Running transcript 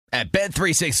At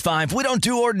Bet365, we don't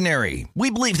do ordinary. We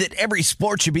believe that every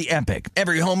sport should be epic.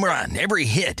 Every home run, every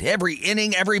hit, every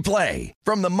inning, every play.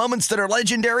 From the moments that are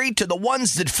legendary to the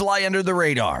ones that fly under the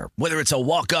radar. Whether it's a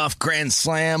walk-off grand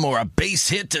slam or a base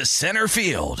hit to center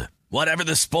field. Whatever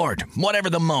the sport, whatever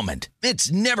the moment.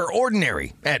 It's never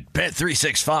ordinary at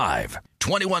Bet365.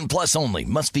 21 plus only.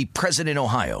 Must be present in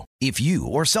Ohio. If you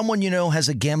or someone you know has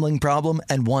a gambling problem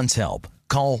and wants help,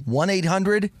 call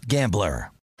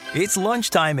 1-800-GAMBLER. It's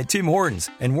lunchtime at Tim Hortons,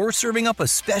 and we're serving up a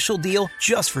special deal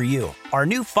just for you. Our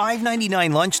new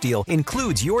 $5.99 lunch deal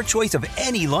includes your choice of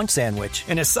any lunch sandwich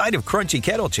and a side of crunchy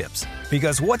kettle chips.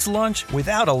 Because what's lunch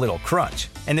without a little crunch?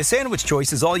 And the sandwich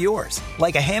choice is all yours,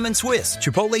 like a ham and Swiss,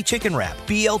 Chipotle chicken wrap,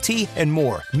 BLT, and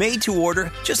more. Made to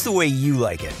order just the way you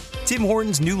like it. Tim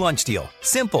Hortons' new lunch deal.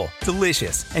 Simple,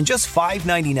 delicious, and just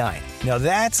 $5.99. Now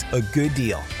that's a good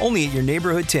deal. Only at your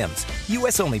neighborhood Tim's.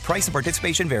 U.S. only. Price and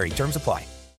participation vary. Terms apply.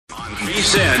 On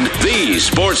VSiN, the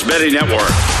Sports Betting Network.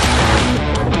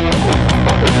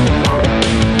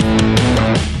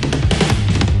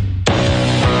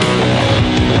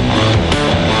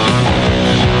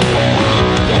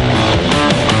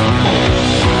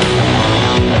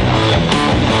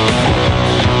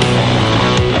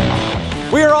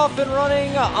 We are off and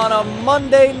running on a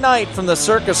Monday night from the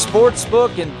Circa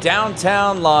Sportsbook in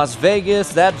downtown Las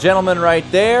Vegas. That gentleman right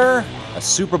there, a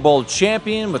Super Bowl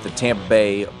champion with the Tampa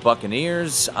Bay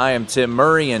Buccaneers. I am Tim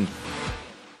Murray, and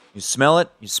you smell it?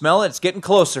 You smell it? It's getting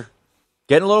closer.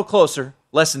 Getting a little closer.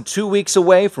 Less than 2 weeks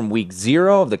away from week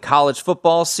 0 of the college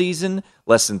football season.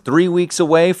 Less than 3 weeks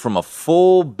away from a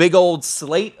full, big old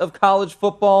slate of college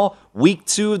football. Week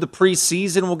 2 of the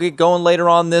preseason will get going later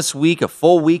on this week. A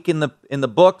full week in the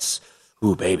books.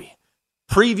 Ooh, baby.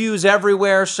 Previews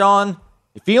everywhere, Sean.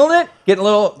 You feeling it? Getting a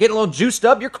little juiced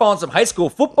up? You're calling some high school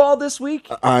football this week?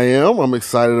 I am. I'm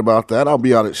excited about that. I'll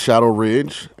be out at Shadow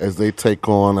Ridge as they take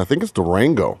on, I think it's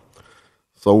Durango.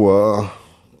 So,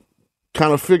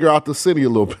 kind of figure out the city a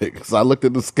little bit because I looked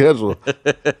at the schedule.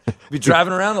 Be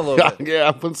driving around a little bit. Yeah,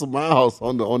 I put some miles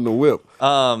on the whip.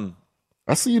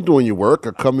 I see you doing your work.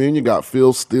 I come in, you got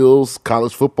Phil Steele's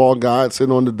college football guide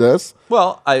sitting on the desk.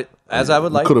 Well, I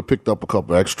would like. Could have picked up a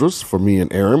couple extras for me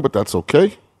and Aaron, but that's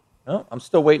okay. No, I'm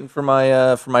still waiting for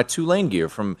my Tulane gear.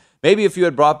 From maybe if you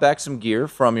had brought back some gear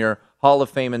from your Hall of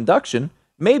Fame induction,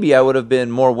 maybe I would have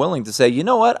been more willing to say, you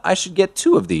know what, I should get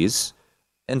 2 of these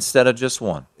instead of just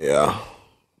 1. Yeah,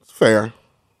 it's fair.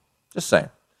 Just saying.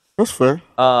 That's fair.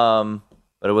 But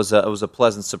it was a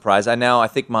pleasant surprise. I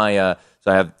think my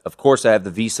so I have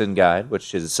the VSiN guide,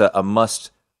 which is a must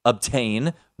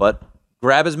obtain, but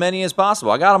grab as many as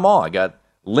possible. I got them all. I got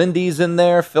Lindy's in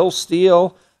there, Phil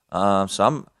Steele.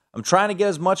 So I'm trying to get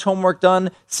as much homework done,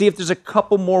 see if there's a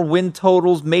couple more win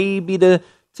totals maybe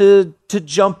to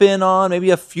jump in on, maybe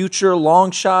a future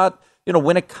long shot,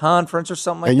 win a conference or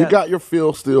something like that. And you got your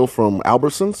Phil Steele from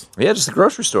Albertsons? Yeah, just the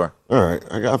grocery store. All right,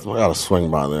 I got to swing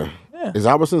by there. Yeah. Is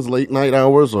Albertsons late night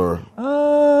hours or?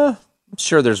 I'm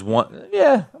sure there's one.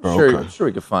 Yeah, I'm sure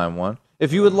we could find one.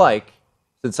 If you would like,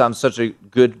 since I'm such a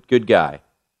good guy,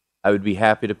 I would be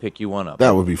happy to pick you one up.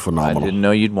 That would be phenomenal. I didn't know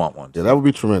you'd want one. Yeah, that would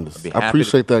be tremendous. I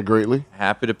appreciate that greatly.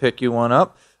 Happy to pick you one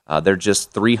up. They're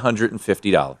just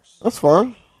 $350. That's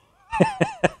fine.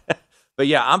 But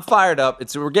yeah, I'm fired up.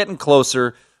 We're getting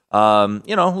closer.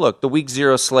 Look, the week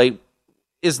 0 slate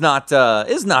is not the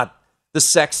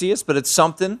sexiest, but it's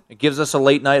something. It gives us a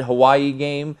late night Hawaii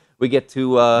game. We get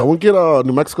to. Don't we get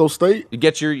New Mexico State? You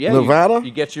get your Nevada.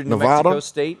 You get your New Mexico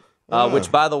State.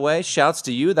 Which, by the way, shouts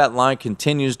to you. That line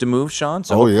continues to move, Sean.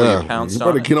 So you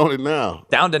better get on it now.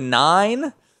 Down to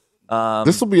 9.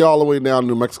 This will be all the way down.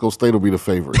 New Mexico State will be the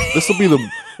favorite. This will be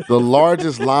the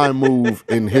largest line move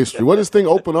in history. What does this thing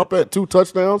open up at? 2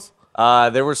 touchdowns?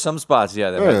 There were some spots,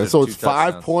 yeah. So it's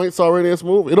 5 points already. This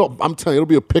move. I'm telling you, it'll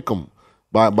be a pick 'em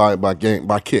by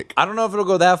kick. I don't know if it'll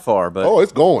go that far, but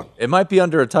it's going. It might be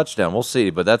under a touchdown. We'll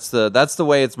see. But that's the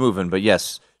way it's moving. But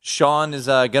yes, Sean is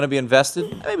going to be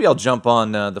invested. Maybe I'll jump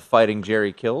on the Fighting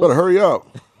Jerry Kills. Better hurry up.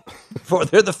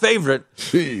 They're the favorite.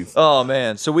 Jeez. Oh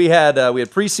man. So we had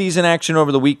preseason action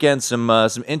over the weekend. Some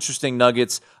interesting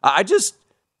nuggets. I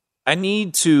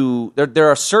need to. There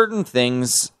are certain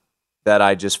things that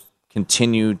I just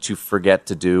continue to forget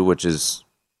to do, which is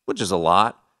a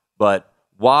lot. But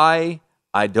why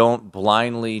I don't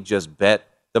blindly just bet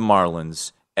the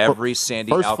Marlins every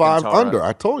Sandy Alcantara. First 5 under.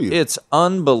 I told you. It's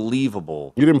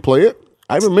unbelievable. You didn't play it?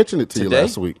 I even mentioned it to you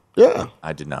last week. Yeah.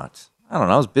 I did not. I don't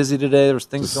know. I was busy today. There was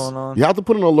things going on. You have to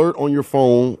put an alert on your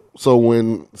phone so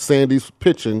when Sandy's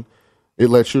pitching, it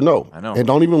lets you know. I know. And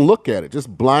don't even look at it. Just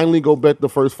blindly go bet the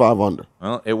first 5 under.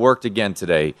 Well, it worked again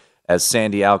today. as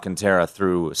Sandy Alcantara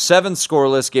threw 7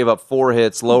 scoreless, gave up 4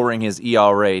 hits, lowering his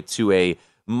ERA to a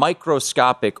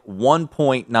microscopic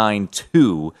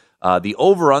 1.92. The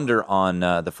over-under on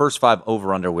the first 5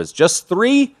 over-under was just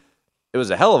 3. It was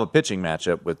a hell of a pitching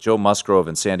matchup with Joe Musgrove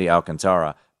and Sandy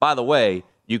Alcantara. By the way,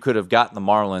 you could have gotten the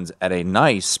Marlins at a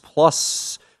nice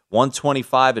plus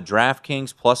 125 at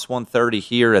DraftKings, plus 130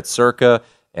 here at Circa,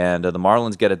 and the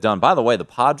Marlins get it done. By the way, the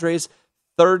Padres,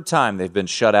 3rd time they've been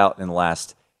shut out in the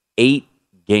last 8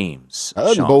 games. That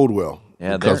doesn't bode well.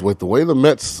 Yeah, because with the way the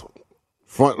Mets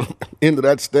front end of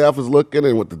that staff is looking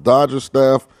and with the Dodgers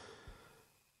staff,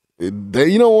 you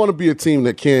don't want to be a team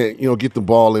that can't, get the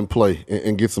ball in play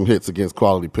and get some hits against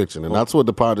quality pitching, and that's what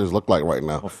the Padres look like right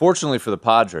now. Well, fortunately for the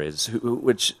Padres,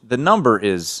 which the number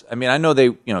is, I know they,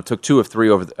 took 2 of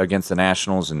 3 against the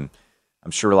Nationals, and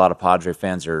I'm sure a lot of Padre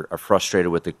fans are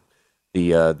frustrated with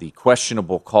the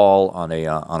questionable call on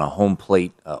a home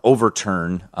plate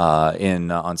overturn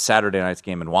on Saturday night's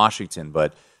game in Washington.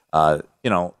 But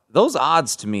those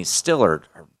odds to me still are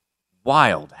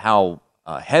wild. How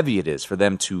heavy it is for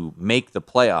them to make the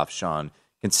playoffs, Sean,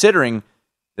 considering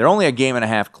they're only a game and a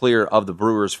half clear of the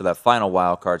Brewers for that final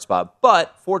wild card spot.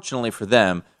 But fortunately for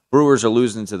them, Brewers are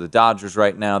losing to the Dodgers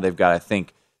right now. They've got, I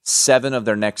think, 7 of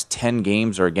their next 10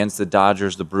 games are against the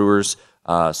Dodgers, the Brewers.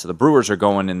 So the Brewers are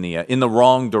going in the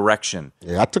wrong direction.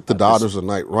 Yeah, I took the Dodgers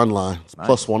tonight run line. It's nice.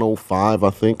 Plus 105, I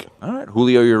think. All right,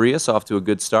 Julio Urias off to a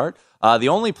good start. The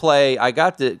only play I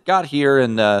got here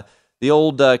and the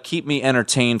old keep me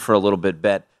entertained for a little bit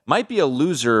bet might be a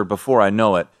loser before I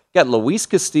know it. Got Luis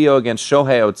Castillo against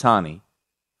Shohei Ohtani.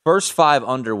 First 5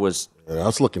 under was. Yeah, I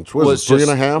was looking. Was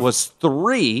 3.5? Was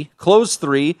 3. Close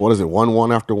 3. What is it?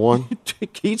 1-1 after 1.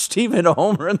 Each team hit a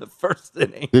homer in the first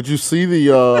inning. Did you see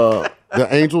the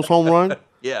Angels home run?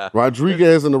 Yeah.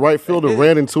 Rodriguez and the right fielder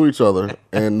ran into each other,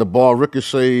 and the ball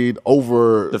ricocheted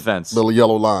over the fence, the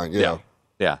yellow line.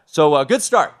 Yeah. So good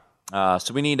start.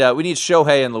 So we need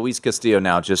Shohei and Luis Castillo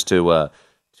now just to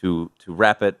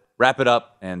wrap it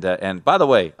up. And by the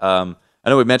way, I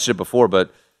know we mentioned it before,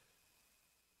 but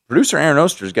producer Aaron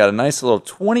Oster's got a nice little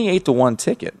 28-1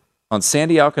 ticket on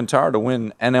Sandy Alcantara to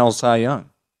win NL Cy Young.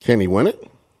 Can he win it?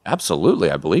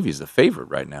 Absolutely. I believe he's the favorite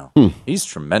right now. He's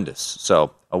tremendous.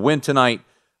 So a win tonight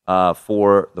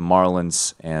for the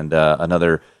Marlins and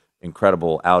another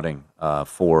incredible outing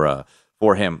for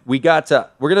him. We're going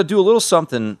to do a little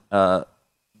something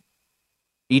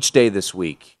each day this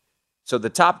week. So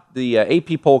the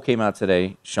AP poll came out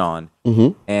today, Sean,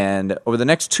 and over the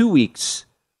next 2 weeks,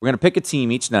 we're going to pick a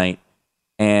team each night,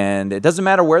 and it doesn't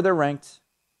matter where they're ranked.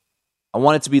 I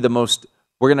want it to be the most.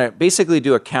 We're going to basically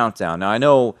do a countdown. Now, I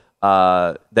know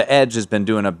the Edge has been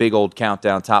doing a big old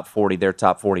countdown, their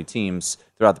top 40 teams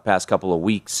throughout the past couple of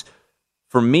weeks.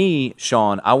 For me,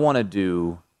 Sean, I want to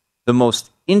do the most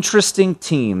interesting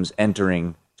teams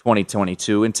entering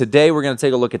 2022, and today we're going to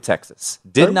take a look at Texas.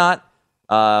 We're not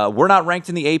ranked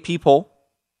in the AP poll.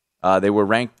 They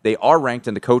are ranked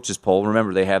in the coaches poll.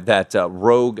 Remember, they have that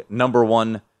rogue number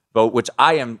 1 vote, which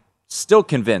I am still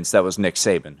convinced that was Nick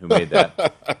Saban who made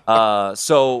that.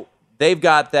 So they've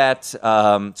got that.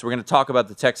 So we're going to talk about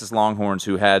the Texas Longhorns,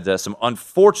 who had some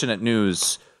unfortunate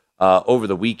news over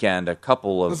the weekend. A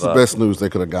couple of that's the best news they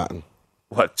could have gotten.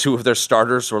 What, 2 of their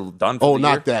starters were done for the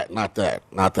year? Not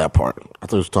that part. I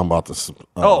thought you were talking about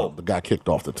the guy kicked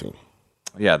off the team.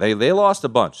 Yeah, they lost a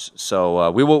bunch.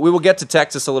 So we will get to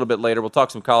Texas a little bit later. We'll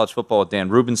talk some college football with Dan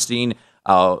Rubenstein.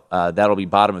 That'll be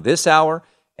bottom of this hour.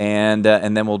 And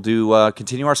then we'll do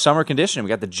continue our summer conditioning. We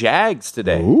got the Jags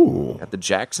today. Ooh. Got the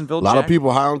Jacksonville Jags. A lot of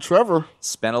people high on Trevor.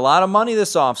 Spent a lot of money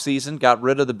this offseason. Got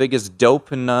rid of the biggest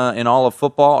dope in all of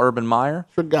football, Urban Meyer.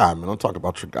 Your guy, man. Don't talk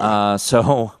about your guy.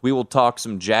 So we will talk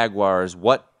some Jaguars,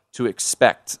 what to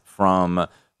expect from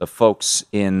the folks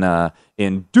in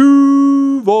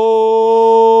Duval.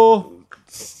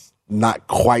 Not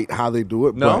quite how they do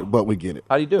it, but we get it.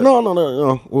 How do you do it?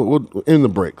 No. We're in the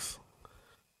breaks.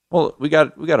 Well, we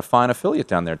got a fine affiliate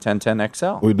down there,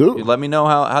 1010XL. We do. You let me know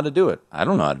how to do it. I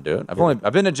don't know how to do it.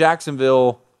 I've been to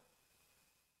Jacksonville.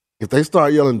 If they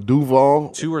start yelling Duval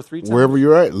 2 or 3 times, wherever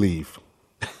you're at, leave.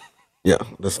 Yeah,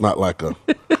 that's not like a.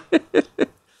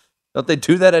 Don't they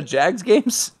do that at Jags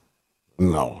games?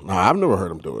 No, I've never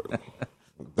heard them do it.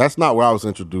 That's not where I was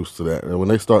introduced to that. And when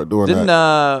they start doing didn't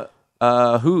Tony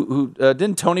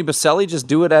Baselli just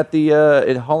do it at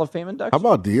the Hall of Fame induction? How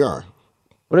about Deion?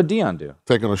 What did Deion do?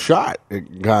 Taking a shot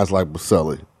at guys like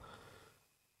Baselli.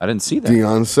 I didn't see that.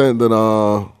 Deion said that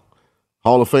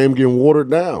Hall of Fame getting watered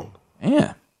down.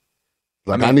 Yeah.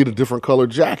 I need a different color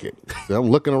jacket. I'm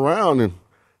looking around and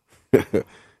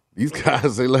these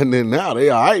guys they letting in now. They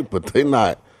all right, but they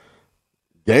not.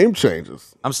 Game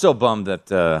changers. I'm still bummed that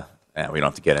we don't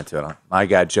have to get into it. My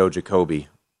guy, Joe Jacoby,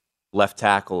 left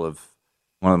tackle of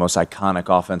one of the most iconic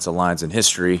offensive lines in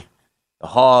history. The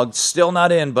Hogs still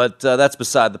not in, but that's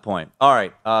beside the point. All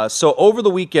right, so over the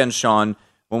weekend, Sean,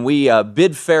 when we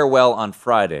bid farewell on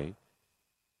Friday,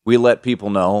 we let people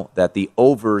know that the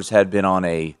overs had been on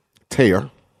a tear,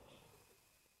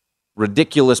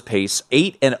 ridiculous pace,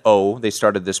 8-0. They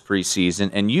started this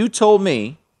preseason, and you told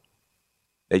me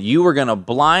that you were going to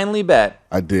blindly bet.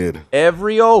 I did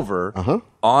every over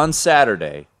on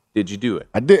Saturday. Did you do it?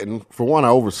 I didn't. For one, I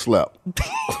overslept.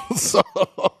 So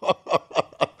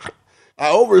I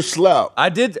overslept. I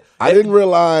did. I didn't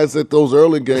realize that those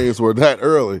early games were that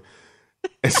early.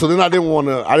 And so then I didn't want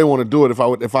to do it if I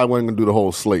wasn't going to do the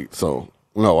whole slate. So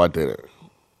no, I didn't.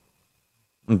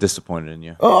 I'm disappointed in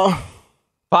you.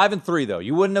 5-3 though.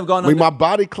 You wouldn't have gone. My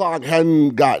body clock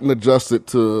hadn't gotten adjusted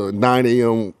to 9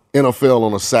 a.m. NFL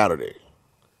on a Saturday.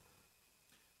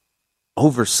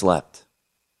 Overslept.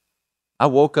 I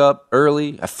woke up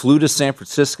early. I flew to San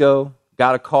Francisco.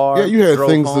 Got a car. Yeah, you had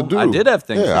things home. to do. I did have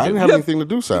things to do. I didn't have anything to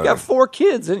do Saturday. You got 4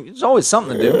 kids, and there's always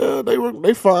something to do. Yeah,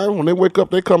 they fine. When they wake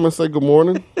up, they come and say good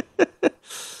morning.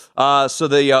 So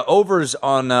the overs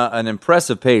on an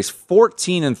impressive pace,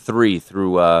 14-3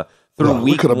 through week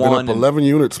we could have one. been up 11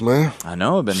 units, man. I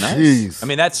know, it'd been nice. Jeez. I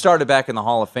mean, that started back in the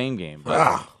Hall of Fame game.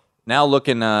 But now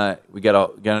looking, we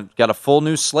got a full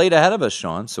new slate ahead of us,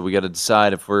 Sean. So we got to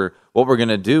decide what we're going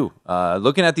to do.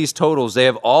 Looking at these totals, they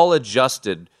have all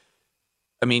adjusted.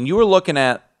 I mean, you were looking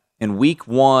at in week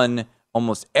one,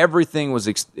 almost everything was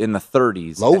in the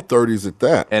 30s. Low 30s at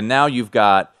that. And now you've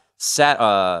got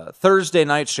Thursday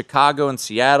night, Chicago and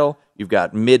Seattle. You've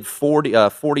got mid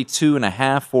 42 and a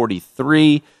half,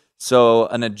 43. So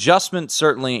an adjustment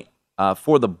certainly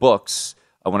for the books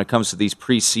when it comes to these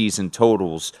preseason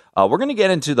totals. We're going to get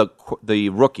into the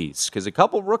rookies because a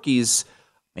couple rookies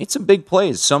made some big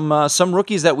plays. Some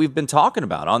rookies that we've been talking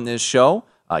about on this show.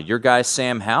 Your guy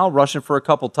Sam Howell rushing for a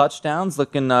couple touchdowns,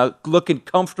 looking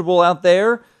comfortable out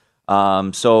there.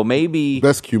 So maybe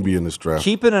best QB in this draft.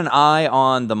 Keeping an eye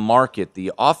on the market.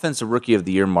 The offensive rookie of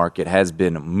the year market has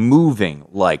been moving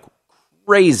like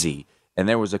crazy, and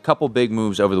there was a couple big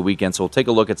moves over the weekend. So we'll take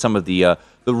a look at some of the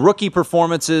rookie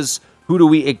performances. Who do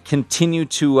we continue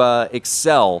to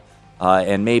excel,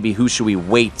 and maybe who should we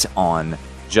wait on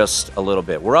just a little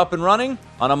bit? We're up and running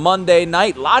on a Monday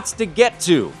night. Lots to get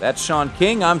to. That's Sean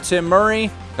King. I'm Tim Murray.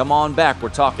 Come on back. We're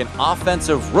talking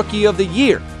offensive rookie of the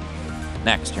year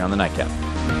next here on the Nightcap.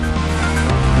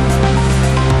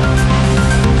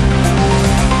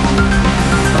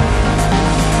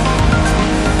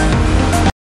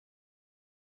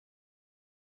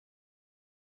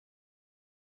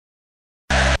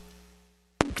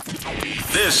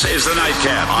 This is the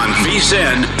Nightcap on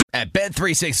VSiN. At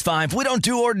Bet365, we don't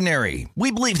do ordinary.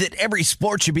 We believe that every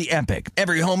sport should be epic.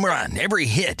 Every home run, every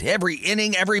hit, every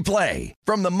inning, every play.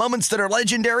 From the moments that are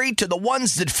legendary to the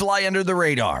ones that fly under the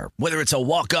radar. Whether it's a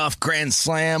walk-off grand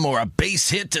slam or a base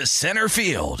hit to center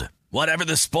field. Whatever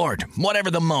the sport, whatever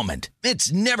the moment.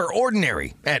 It's never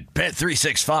ordinary at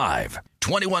Bet365.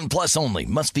 21 plus only.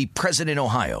 Must be present in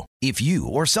Ohio. If you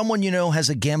or someone you know has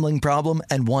a gambling problem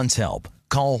and wants help,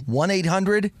 call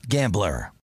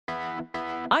 1-800-GAMBLER.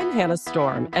 I'm Hannah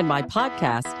Storm, and my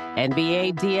podcast,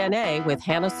 NBA DNA with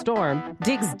Hannah Storm,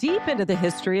 digs deep into the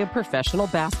history of professional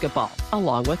basketball,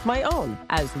 along with my own,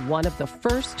 as one of the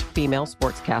first female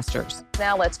sportscasters.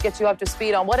 Now let's get you up to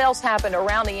speed on what else happened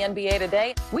around the NBA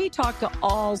today. We talk to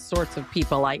all sorts of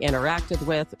people I interacted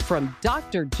with, from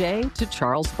Dr. J to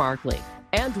Charles Barkley,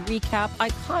 and recap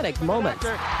iconic moments.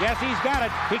 Yes, he's got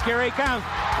it. Here he comes.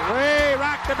 Way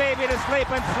rock the baby to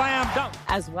sleep and slam dunk.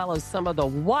 As well as some of the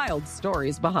wild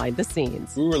stories behind the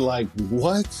scenes. We were like,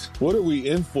 what? What are we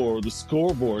in for? The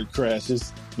scoreboard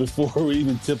crashes before we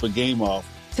even tip a game off.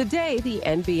 Today, the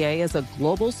NBA is a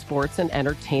global sports and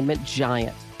entertainment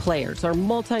giant. Players are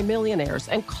multimillionaires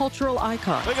and cultural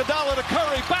icons. Iguodala to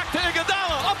Curry, back to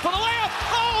Iguodala, up for the layup.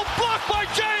 Oh, blocked by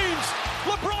James.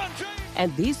 LeBron James.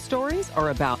 And these stories are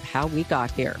about how we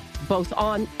got here, both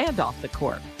on and off the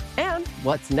court. And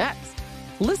what's next?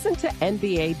 Listen to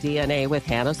NBA DNA with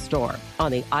Hannah Storm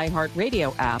on the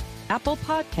iHeartRadio app, Apple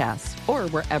Podcasts, or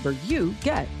wherever you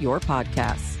get your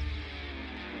podcasts.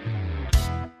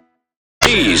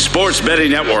 The Sports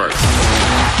Betting Network.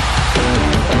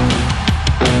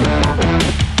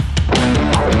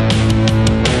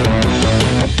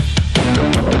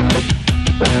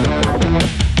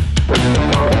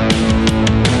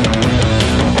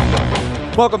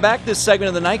 Welcome back. This segment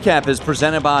of the Nightcap is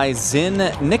presented by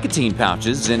Zyn Nicotine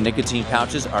Pouches. Zyn Nicotine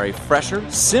Pouches are a fresher,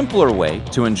 simpler way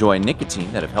to enjoy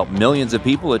nicotine that have helped millions of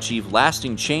people achieve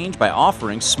lasting change by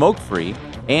offering smoke-free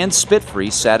and spit-free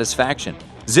satisfaction.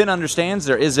 Zyn understands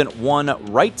there isn't one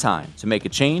right time to make a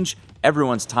change.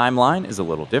 Everyone's timeline is a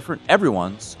little different.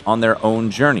 Everyone's on their own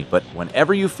journey. But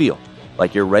whenever you feel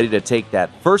like you're ready to take that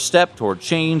first step toward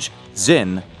change,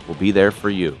 Zyn will be there for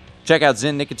you. Check out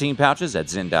Zyn Nicotine Pouches at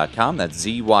Zyn.com. That's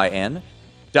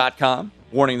ZYN.com.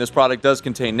 Warning, this product does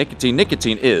contain nicotine.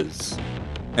 Nicotine is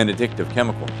an addictive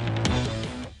chemical.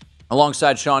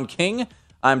 Alongside Sean King,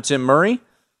 I'm Tim Murray.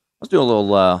 Let's do a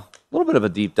little bit of a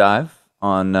deep dive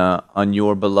on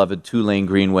your beloved Tulane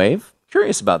Green Wave.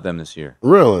 Curious about them this year.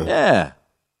 Really? Yeah.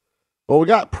 Well, we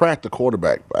got Pratt, the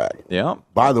quarterback, back. Yeah.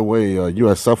 By the way,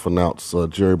 USF announced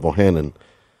Jerry Bohannon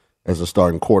as a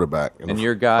starting quarterback. And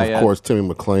your guy... Of course,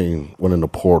 Timmy McClain went in the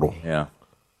portal. Yeah.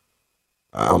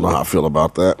 I don't know how I feel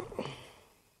about that.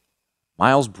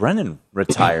 Miles Brennan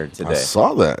retired today. I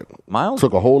saw that. Miles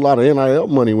took a whole lot of NIL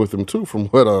money with him, too, from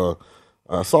what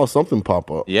I saw something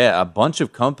pop up. Yeah, a bunch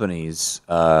of companies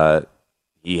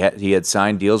he had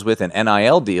signed deals with, and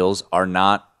NIL deals are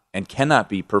not and cannot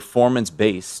be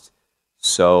performance-based.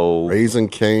 So Raising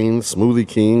Cane, Smoothie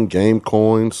King, Game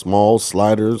Coin, Small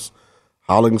Sliders,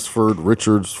 Hollingsford,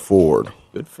 Richards, Ford.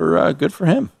 Good for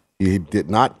him. He did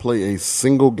not play a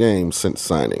single game since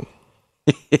signing.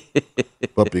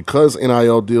 But because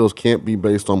NIL deals can't be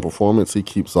based on performance, he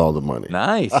keeps all the money.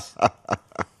 Nice.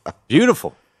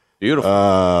 Beautiful.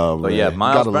 But yeah,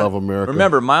 Miles Gotta love America.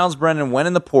 Remember, Miles Brennan went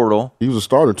in the portal. He was a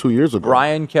starter 2 years ago.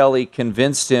 Brian Kelly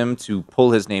convinced him to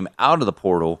pull his name out of the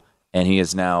portal, and he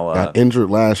is now... got injured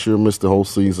last year, missed the whole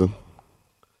season.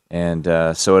 And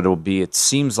so it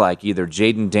seems like either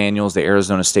Jaden Daniels, the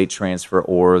Arizona State transfer,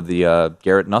 or the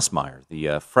Garrett Nussmeier,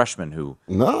 the freshman who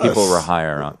people were high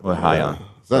on.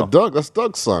 Is that Doug? That's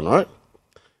Doug's son, right?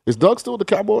 Is Doug still with the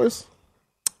Cowboys?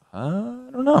 I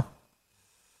don't know.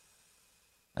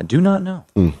 I do not know.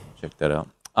 Check that out.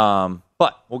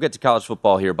 But we'll get to college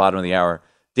football here, bottom of the hour.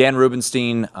 Dan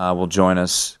Rubenstein will join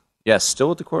us. Yes, still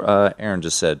with the Aaron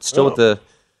just said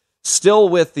still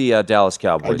with the Dallas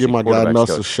Cowboys. I give my guy Nuss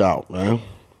a shout, man.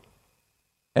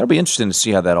 It'll be interesting to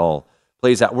see how that all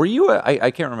plays out. Were you?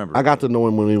 I can't remember. I got to know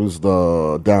him when he was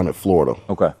down at Florida.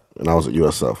 Okay, and I was at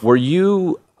USF. Were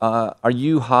you? Are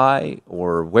you high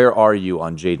or where are you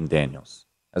on Jaden Daniels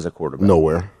as a quarterback?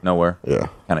 Nowhere. Yeah,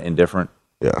 kind of indifferent.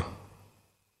 Yeah,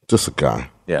 just a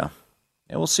guy. Yeah,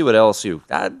 we'll see what LSU.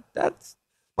 That's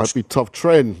might be tough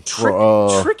trading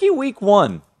tricky week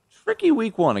one. Tricky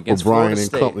week one against O'Brien Florida and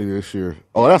State. Company this year.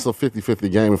 Oh, that's a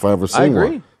 50-50 game if I ever seen I agree.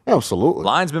 one. Absolutely.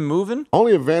 Line's been moving.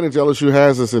 Only advantage LSU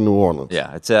has is in New Orleans.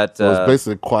 Yeah, it's at... so it's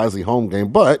basically a quasi-home game,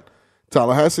 but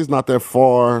Tallahassee's not that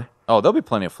far. Oh, there'll be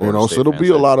plenty of Florida State so there'll fans be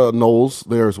a lot of Knowles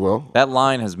there as well. That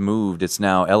line has moved. It's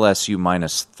now LSU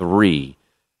 -3.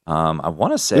 I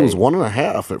want to say... It was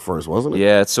 1.5 at first, wasn't it?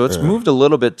 Yeah, so it's moved a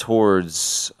little bit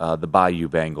towards the Bayou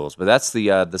Bengals, but that's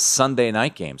the Sunday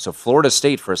night game. So Florida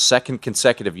State, for a second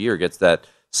consecutive year, gets that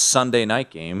Sunday night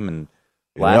game. And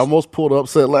they almost pulled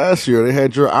upset last year. They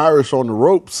had your Irish on the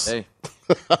ropes. Hey.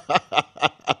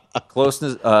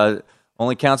 Closeness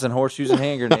only counts in horseshoes and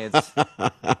hand grenades.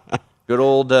 Good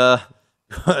old... that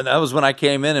was when I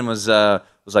came in and was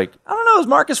like, I don't know, is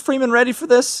Marcus Freeman ready for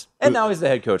this? And now he's the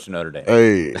head coach of Notre Dame.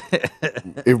 Hey,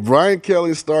 if Brian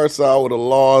Kelly starts out with a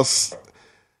loss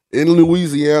in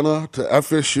Louisiana to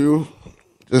FSU,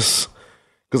 just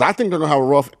because I think they're going to have a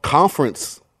rough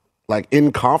conference, like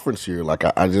in conference year. Like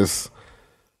I just...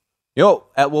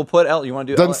 we'll put you want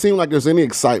to do... Doesn't seem like there's any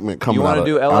excitement coming out of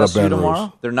You want to do LSU Baton Rouge.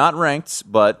 tomorrow? They're not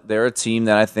ranked, but they're a team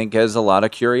that I think has a lot of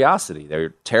curiosity. They're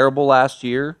terrible last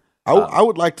year. I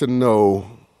would like to know,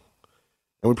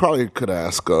 and we probably could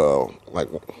ask,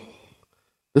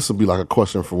 this would be like a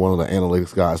question for one of the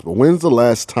analytics guys, but when's the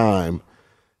last time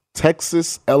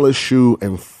Texas, LSU,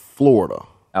 and Florida,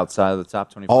 outside of the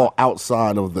top 25, all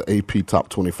outside of the AP top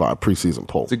 25 preseason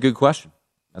poll? That's a good question.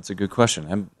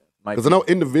 Because I know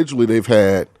individually they've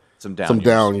had some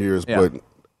down years, yeah. But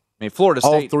I mean, Florida State.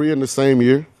 All three in the same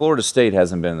year? Florida State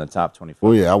hasn't been in the top 25.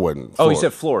 Well, yeah, I wouldn't. Oh, you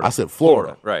said Florida. I said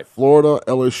Florida. Right. Florida,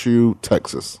 LSU,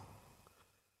 Texas.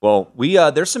 Well,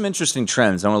 there's some interesting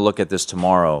trends. I want to look at this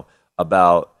tomorrow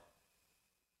about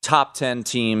top 10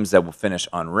 teams that will finish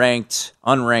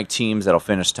unranked teams that will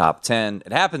finish top 10.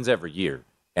 It happens every year,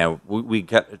 and we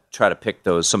try to pick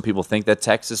those. Some people think that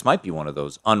Texas might be one of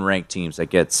those unranked teams that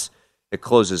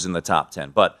closes in the top 10.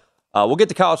 But we'll get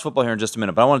to college football here in just a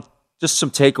minute. But I want just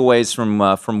some takeaways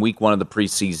from week one of the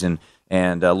preseason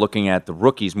and looking at the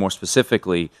rookies more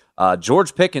specifically,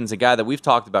 George Pickens, a guy that we've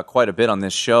talked about quite a bit on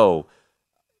this show,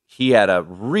 he had a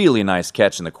really nice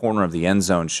catch in the corner of the end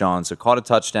zone, Sean, so caught a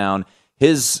touchdown.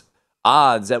 His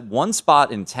odds at one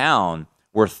spot in town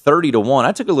were 30-1.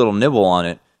 I took a little nibble on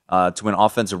it to win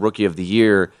Offensive Rookie of the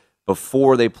Year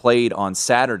before they played on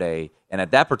Saturday. And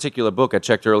at that particular book, I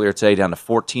checked earlier today, down to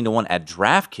 14-1 at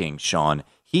DraftKings, Sean.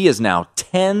 He is now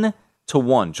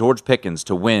 10-1, George Pickens,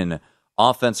 to win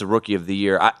Offensive Rookie of the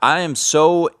Year. I am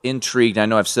so intrigued. I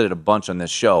know I've said it a bunch on this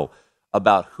show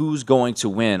about who's going to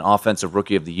win Offensive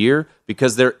Rookie of the Year,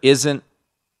 because there isn't,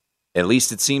 at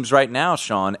least it seems right now,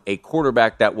 Sean, a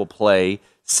quarterback that will play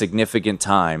significant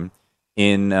time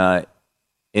in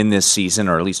this season,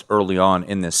 or at least early on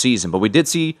in this season. But we did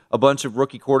see a bunch of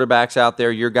rookie quarterbacks out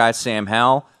there. Your guy, Sam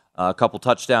Howell, a couple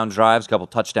touchdown drives, a couple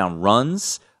touchdown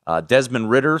runs. Desmond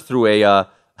Ridder threw a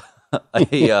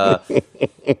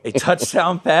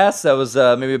touchdown pass that was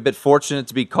maybe a bit fortunate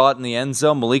to be caught in the end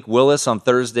zone. Malik Willis on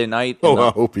Thursday night. I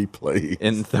hope he plays.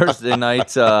 In Thursday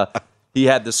night, he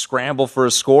had the scramble for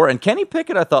a score. And Kenny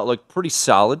Pickett, I thought, looked pretty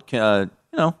solid.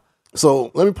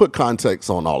 So let me put context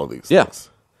on all of these things.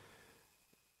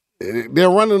 They're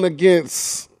running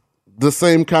against the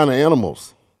same kind of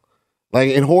animals. Like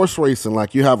in horse racing,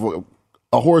 like you have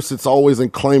a horse that's always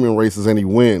in claiming races and he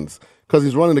wins because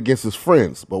he's running against his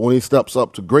friends. But when he steps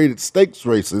up to graded stakes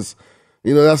races,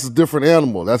 that's a different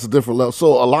animal. That's a different level.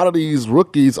 So a lot of these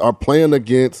rookies are playing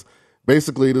against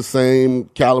basically the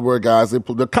same caliber of guys.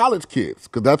 They're college kids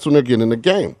because that's when they're getting in the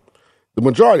game. The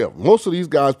majority of them. Most of these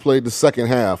guys played the second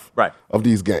half of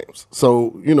these games.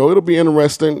 So, it'll be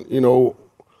interesting,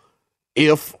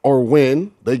 if or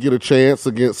when they get a chance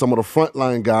against some of the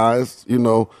frontline guys,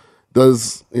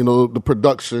 does, the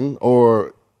production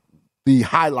or the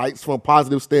highlights from a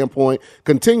positive standpoint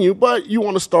continue. But you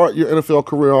want to start your NFL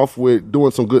career off with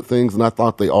doing some good things, and I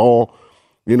thought they all,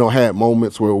 had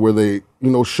moments where they,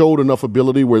 showed enough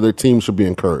ability where their team should be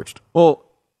encouraged. Well,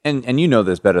 and you know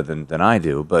this better than I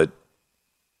do, but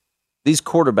these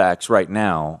quarterbacks right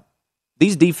now,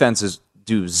 these defenses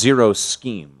do zero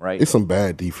scheme, right? It's some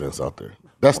bad defense out there.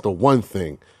 That's the one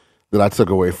thing that I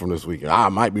took away from this weekend. I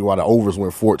might be why the overs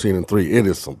went 14-3. It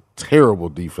is some terrible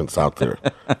defense out there.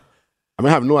 I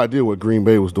have no idea what Green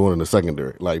Bay was doing in the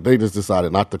secondary. Like, they just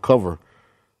decided not to cover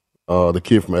the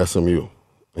kid from SMU.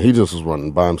 He just was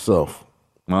running by himself.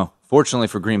 Well, fortunately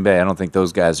for Green Bay, I don't think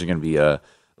those guys are going to be,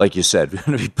 like you said,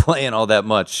 going to be playing all that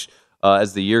much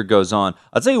as the year goes on.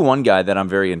 I'll tell you one guy that I'm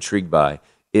very intrigued by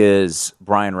is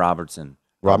Brian Robinson,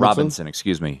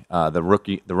 the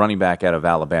rookie, the running back out of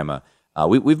Alabama.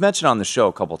 We've mentioned on the show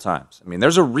a couple times. I mean,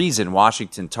 there's a reason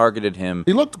Washington targeted him.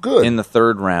 He looked good in the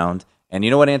third round. And you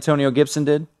know what Antonio Gibson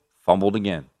did? Fumbled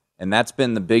again. And that's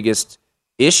been the biggest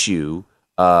issue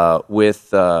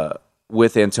with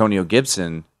Antonio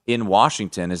Gibson in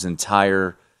Washington his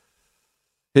entire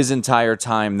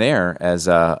time there, as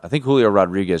I think Julio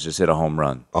Rodriguez just hit a home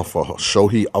run. Off of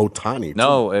Shohei Ohtani.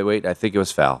 No, wait, I think it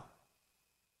was foul.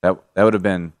 That would have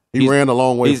been. He ran a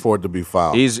long way for it to be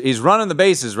foul. He's running the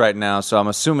bases right now, so I'm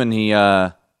assuming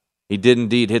he did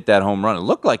indeed hit that home run. It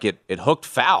looked like it hooked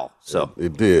foul. So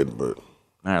it did, but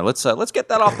all right, let's get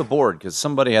that off the board because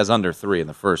somebody has under 3 in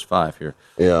the first 5 here.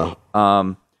 Yeah.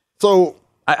 So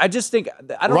I just think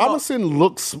Robinson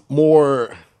looks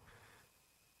more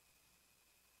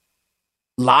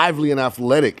lively and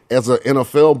athletic as an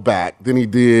NFL back than he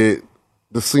did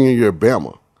the senior year at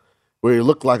Bama, where he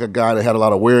looked like a guy that had a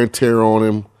lot of wear and tear on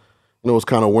him. Was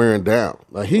kind of wearing down.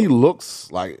 Like, he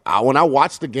looks like, when I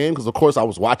watched the game, because of course I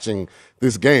was watching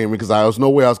this game because there was no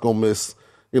way I was going to miss,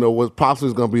 what possibly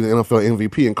is going to be the NFL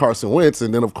MVP in Carson Wentz,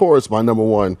 and then of course my number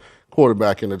one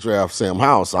quarterback in the draft, Sam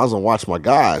Howell. So I was going to watch my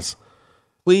guys.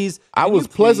 Please, I was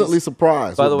pleasantly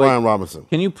surprised with Brian Robinson.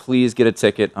 Can you please get a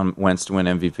ticket on Wentz to win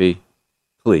MVP?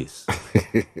 Please.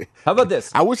 How about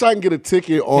this? I wish I can get a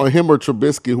ticket on him or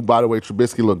Trubisky, who, by the way,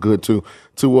 Trubisky looked good too,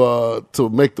 to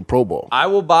make the Pro Bowl. I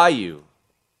will buy you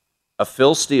a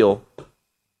Phil Steele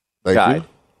guide. You.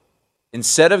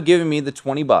 Instead of giving me the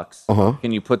 $20,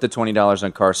 can you put the $20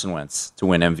 on Carson Wentz to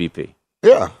win MVP?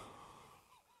 Yeah.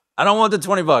 I don't want the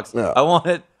 $20. Yeah. I want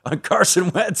it on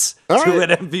Carson Wentz to win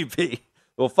MVP.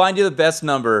 We'll find you the best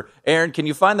number. Aaron, can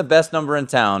you find the best number in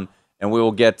town? And we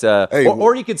will get,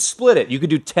 or you could split it. You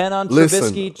could do 10 on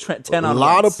Trubisky, 10 on Wentz. A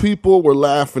lot of people were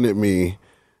laughing at me.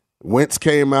 Wentz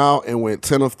came out and went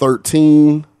 10 of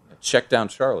 13. Check down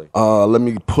Charlie. Let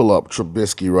me pull up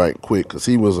Trubisky right quick because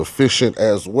he was efficient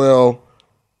as well.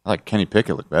 I like Kenny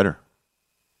Pickett look better.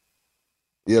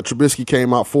 Yeah, Trubisky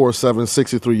came out 4 of 7,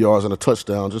 63 yards and a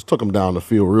touchdown. Just took him down the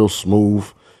field real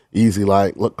smooth. easy,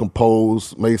 like, look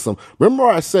composed, made some. Remember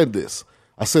I said this.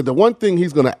 I said the one thing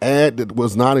he's going to add that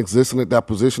was non-existent at that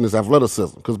position is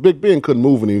athleticism, because Big Ben couldn't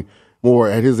move anymore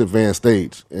at his advanced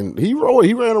age. And he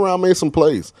ran around, made some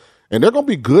plays. And they're going to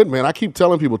be good, man. I keep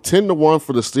telling people 10-1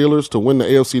 for the Steelers to win the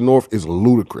AFC North is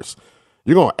ludicrous.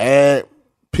 You're going to add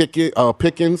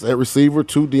Pickens at receiver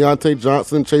to Deontay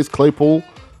Johnson, Chase Claypool,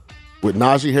 with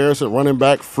Najee Harris at running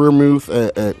back, Freiermuth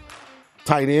at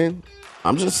tight end.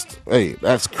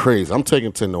 That's crazy. I'm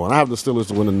taking 10-1. I have the Steelers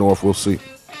to win the North. We'll see.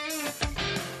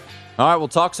 All right, we'll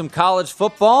talk some college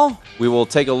football. We will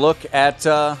take a look at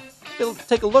those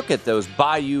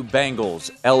Bayou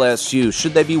Bengals, LSU.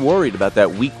 Should they be worried about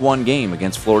that Week 1 game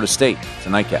against Florida State? It's a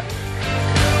nightcap.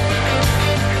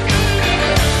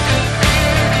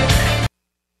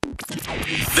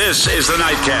 This is the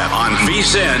Nightcap on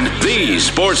VSiN, the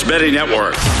Sports Betting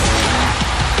Network.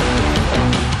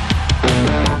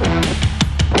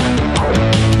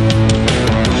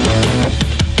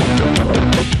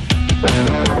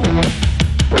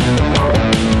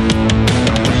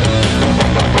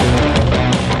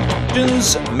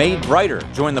 Made brighter.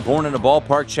 Join the Born in a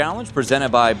Ballpark Challenge presented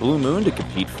by Blue Moon to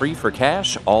compete free for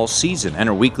cash all season.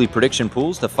 Enter weekly prediction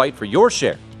pools to fight for your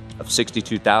share of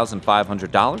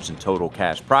 $62,500 in total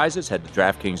cash prizes. Head to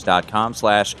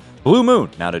DraftKings.com/Blue Moon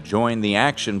now to join the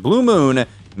action. Blue Moon,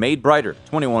 made brighter.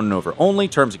 21 and over only.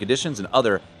 Terms and conditions and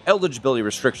other eligibility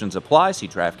restrictions apply. See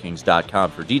DraftKings.com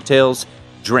for details.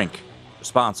 Drink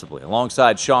responsibly.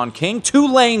 Alongside Sean King,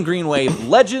 Tulane Green Wave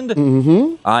legend.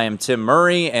 I am Tim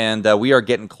Murray, and we are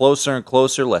getting closer and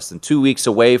closer, less than 2 weeks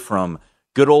away from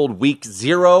good old week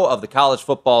 0 of the college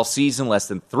football season, less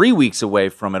than 3 weeks away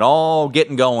from it all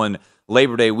getting going,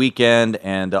 Labor Day weekend,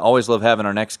 and always love having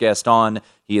our next guest on.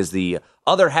 He is the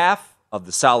other half of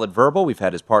the Solid Verbal. We've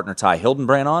had his partner Ty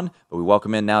Hildenbrand on, but we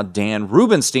welcome in now Dan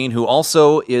Rubenstein, who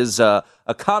also is a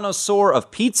connoisseur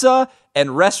of pizza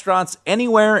and restaurants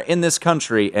anywhere in this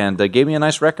country, and gave me a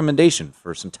nice recommendation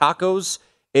for some tacos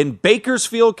in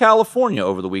Bakersfield, California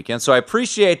over the weekend. So I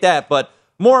appreciate that. But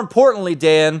more importantly,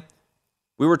 Dan,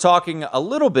 we were talking a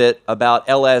little bit about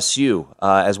LSU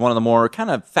as one of the more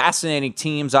kind of fascinating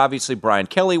teams. Obviously, Brian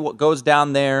Kelly goes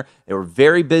down there. They were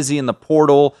very busy in the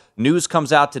portal. News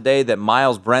comes out today that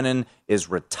Miles Brennan is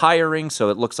retiring, so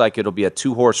it looks like it'll be a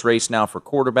 2-horse race now for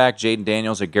quarterback, Jaden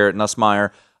Daniels or Garrett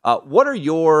Nussmeier. What are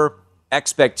your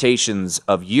expectations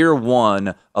of year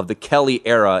 1 of the Kelly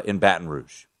era in Baton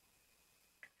Rouge?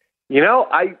 You know,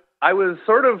 I was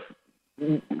sort of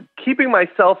keeping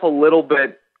myself a little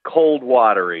bit cold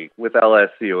watery with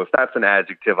LSU, if that's an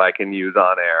adjective I can use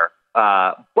on air.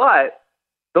 But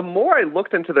the more I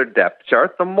looked into their depth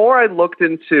chart, the more I looked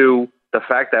into the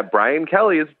fact that Brian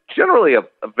Kelly is generally a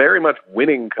very much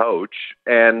winning coach.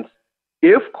 And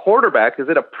if quarterback is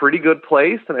at a pretty good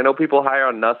place, and I know people higher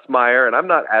on Nussmeier, and I'm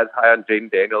not as high on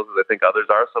Jaden Daniels as I think others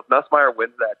are, so if Nussmeier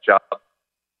wins that job,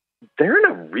 they're in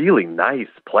a really nice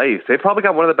place. They've probably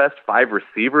got one of the best 5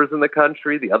 receivers in the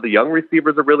country. The other young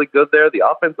receivers are really good there. The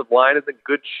offensive line is in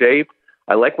good shape.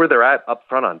 I like where they're at up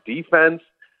front on defense.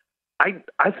 I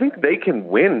think they can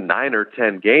win 9 or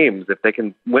 10 games if they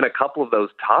can win a couple of those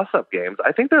toss-up games.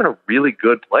 I think they're in a really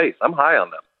good place. I'm high on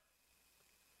them.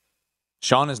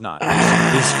 Sean is not.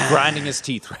 He's grinding his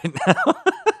teeth right now.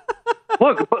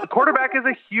 Look, quarterback is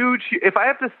a huge – if I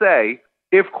have to say –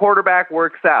 if quarterback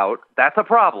works out, that's a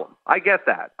problem. I get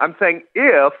that. I'm saying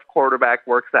if quarterback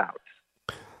works out.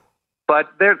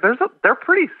 But they're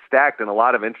pretty stacked in a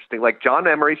lot of interesting, like John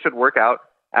Emery should work out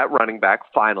at running back,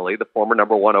 finally, the former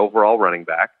number 1 overall running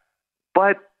back.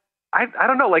 But I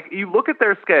don't know, like you look at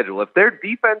their schedule, if their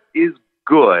defense is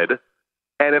good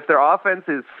and if their offense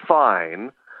is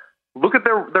fine, look at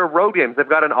their road games. They've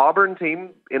got an Auburn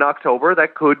team in October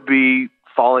that could be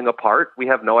falling apart. We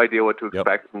have no idea what to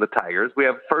expect from the Tigers. We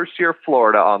have first-year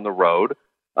Florida on the road.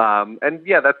 And,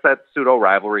 yeah, that's that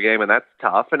pseudo-rivalry game, and that's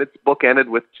tough. And it's bookended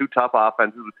with 2 tough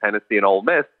offenses with Tennessee and Ole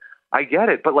Miss. I get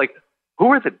it. But, like, who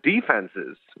are the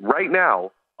defenses right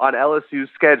now on LSU's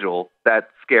schedule that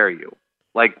scare you?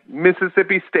 Like,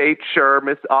 Mississippi State, sure.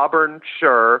 Miss Auburn,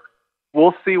 sure.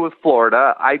 We'll see with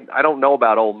Florida. I don't know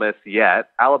about Ole Miss yet.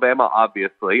 Alabama,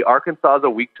 obviously. Arkansas is a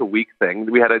week-to-week thing.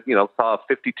 We had saw a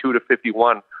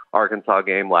 52-51 Arkansas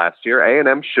game last year.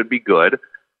 A&M should be good.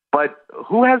 But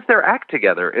who has their act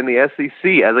together in the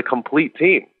SEC as a complete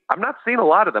team? I'm not seeing a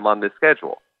lot of them on this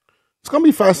schedule. It's going to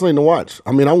be fascinating to watch.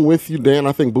 I mean, I'm with you, Dan.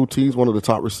 I think Boutille's one of the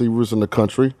top receivers in the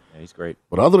country. Yeah, he's great.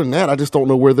 But other than that, I just don't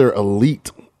know where they're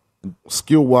elite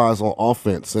skill-wise on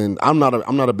offense. And I'm not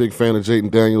a big fan of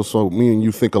Jaden Daniels, so me and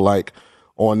you think alike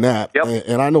on that. Yep.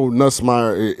 And I know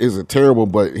Nussmeier isn't terrible,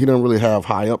 but he doesn't really have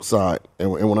high upside.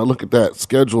 And when I look at that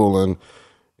schedule and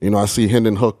I see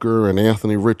Hendon Hooker and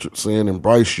Anthony Richardson and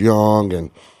Bryce Young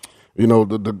and,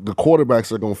 the quarterbacks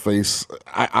they're going to face.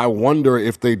 I wonder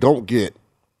if they don't get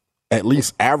at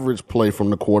least average play from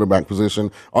the quarterback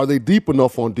position, are they deep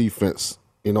enough on defense?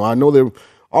 I know they're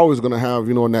always going to have,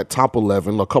 in that top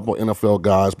 11, a couple NFL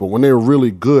guys, but when they're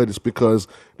really good, it's because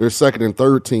their second and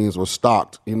third teams were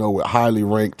stocked, with highly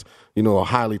ranked,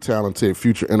 highly talented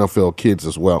future NFL kids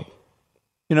as well.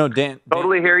 Dan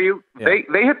totally hear you. Yeah.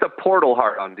 They hit the portal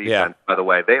hard on defense, by the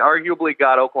way. They arguably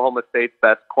got Oklahoma State's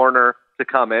best corner to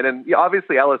come in, and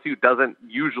obviously LSU doesn't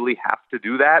usually have to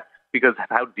do that because of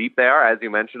how deep they are, as you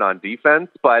mentioned, on defense,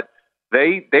 but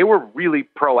they were really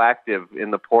proactive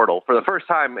in the portal for the first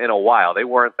time in a while. They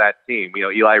weren't that team.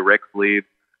 Eli Ricks leaves,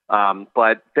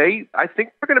 but I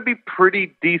think they're going to be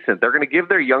pretty decent. They're going to give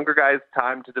their younger guys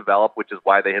time to develop, which is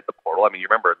why they hit the portal. I mean, you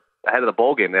remember ahead of the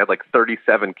bowl game, they had like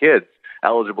 37 kids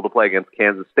eligible to play against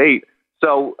Kansas State.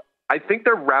 So I think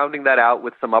they're rounding that out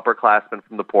with some upperclassmen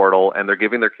from the portal, and they're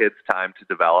giving their kids time to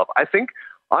develop. I think,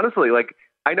 honestly,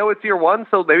 I know it's year one,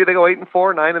 so maybe they go 8-4,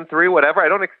 9-3, whatever. I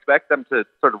don't expect them to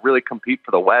sort of really compete for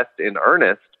the West in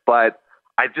earnest, but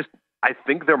I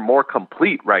think they're more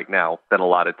complete right now than a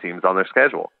lot of teams on their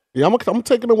schedule. Yeah, I'm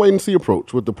taking a wait-and-see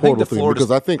approach with the portal thing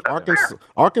because I think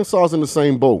Arkansas is in the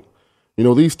same boat.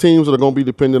 These teams that are going to be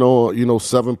dependent on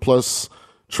 7+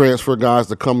 transfer guys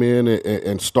to come in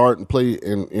and start and play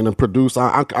and produce.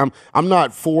 I'm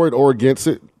not for it or against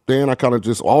it. Dan, I kind of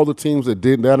just all the teams that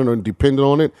did that and are dependent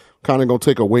on it kind of going to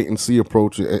take a wait-and-see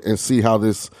approach and see how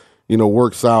this,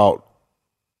 works out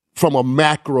from a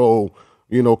macro,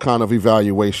 kind of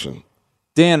evaluation.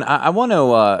 Dan, I want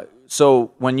to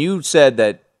so when you said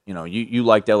that, you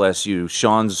liked LSU,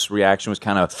 Sean's reaction was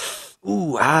kind of,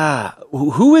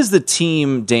 who is the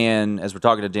team, Dan, as we're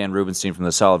talking to Dan Rubenstein from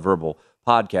the Solid Verbal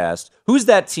podcast, who's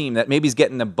that team that maybe is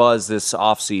getting the buzz this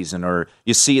offseason or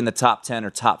you see in the top 10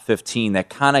 or top 15 that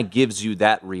kind of gives you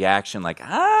that reaction like,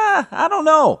 I don't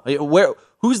know.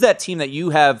 Who's that team that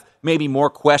you have maybe more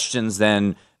questions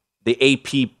than the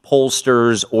AP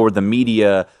pollsters or the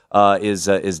media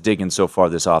is digging so far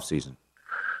this offseason?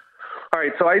 All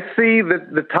right, so I see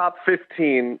the top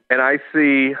 15, and I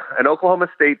see an Oklahoma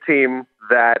State team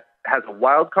that has a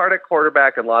wild card at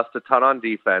quarterback and lost a ton on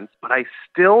defense, but I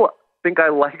still think I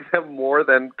like them more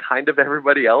than kind of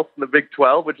everybody else in the Big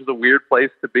 12, which is a weird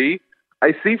place to be.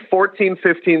 I see 14,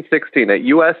 15, 16 at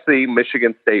USC,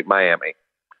 Michigan State, Miami.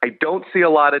 I don't see a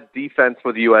lot of defense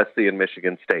with USC and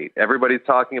Michigan State. Everybody's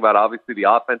talking about, obviously, the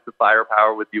offensive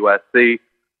firepower with USC,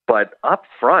 but up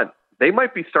front, they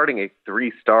might be starting a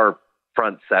 3-star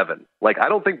front seven. I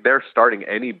don't think they're starting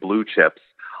any blue chips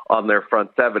on their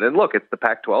front seven. And look, it's the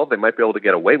Pac-12. They might be able to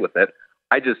get away with it.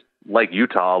 I just like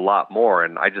Utah a lot more,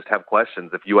 and I just have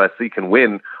questions if USC can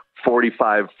win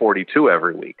 45-42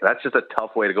 every week. That's just a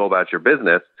tough way to go about your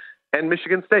business. And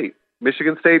Michigan State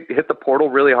hit the portal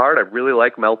really hard. I really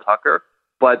like Mel Tucker,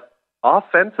 but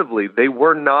offensively, they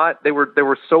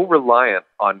were so reliant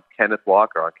on Kenny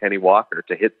Walker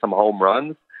to hit some home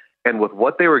runs. And with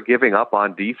what they were giving up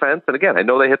on defense, and again, I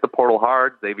know they hit the portal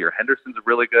hard. Xavier Henderson's a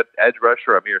really good edge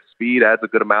rusher. Amir Speed adds a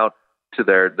good amount to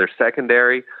their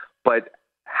secondary. But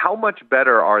how much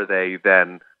better are they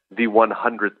than the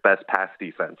 100th best pass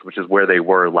defense, which is where they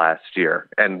were last year,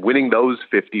 and winning those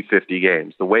 50-50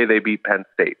 games, the way they beat Penn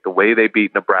State, the way they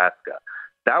beat Nebraska?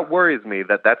 That worries me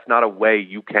that that's not a way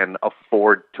you can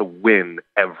afford to win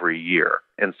every year.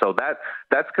 And so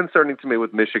that's concerning to me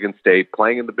with Michigan State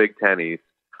playing in the Big Ten East.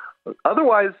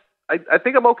 Otherwise, I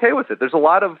think I'm okay with it. There's a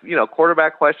lot of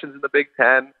quarterback questions in the Big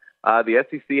Ten. The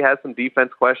SEC has some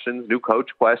defense questions, new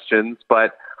coach questions,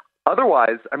 but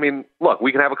otherwise, I mean, look,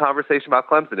 we can have a conversation about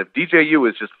Clemson. If DJU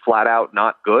is just flat out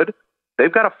not good,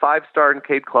 they've got a 5-star in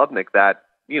Cade Klubnik that,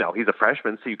 he's a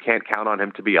freshman, so you can't count on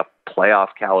him to be a playoff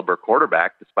caliber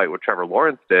quarterback, despite what Trevor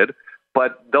Lawrence did,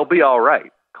 but they'll be all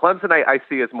right. Clemson, I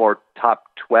see as more top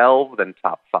 12 than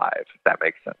top 5, if that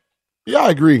makes sense. Yeah, I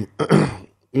agree.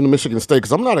 Michigan State,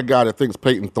 because I'm not a guy that thinks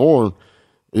Peyton Thorne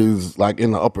is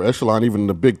in the upper echelon, even in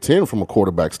the Big Ten from a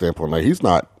quarterback standpoint. He's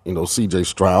not, C.J.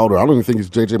 Stroud, or I don't even think he's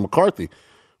J.J. McCarthy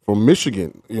from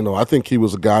Michigan. I think he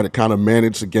was a guy that kind of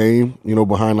managed the game,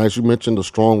 behind, as you mentioned, the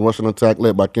strong rushing attack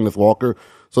led by Kenneth Walker.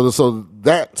 So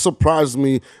that surprised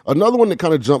me. Another one that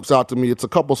kind of jumps out to me, it's a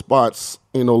couple spots,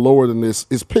 lower than this,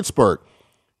 is Pittsburgh.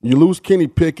 You lose Kenny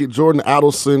Pickett, Jordan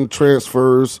Adelson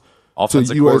transfers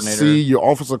offensive to USC, your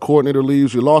offensive coordinator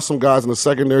leaves, you lost some guys in the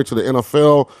secondary to the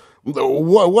NFL.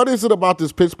 What is it about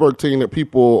this Pittsburgh team that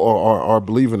people are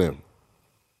believing in?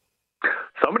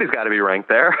 somebody's got to be ranked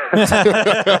there.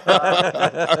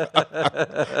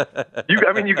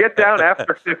 You get down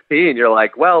after 15, you're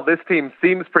like, well, this team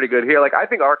seems pretty good here. Like, I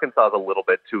think Arkansas is a little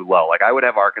bit too low. Like, I would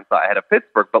have Arkansas ahead of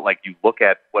Pittsburgh, but like, you look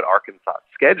at what Arkansas'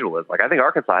 schedule is. Like, I think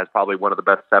Arkansas has probably one of the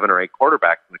best 7 or 8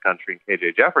 quarterbacks in the country in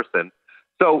KJ Jefferson.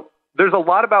 So there's a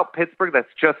lot about Pittsburgh that's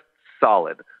just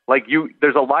solid. Like,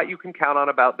 there's a lot you can count on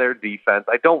about their defense.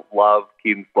 I don't love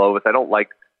Keaton Slovis. I don't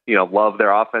love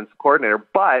their offensive coordinator,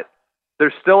 but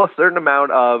there's still a certain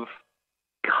amount of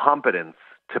competence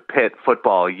to Pitt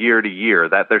football year to year,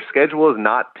 that their schedule is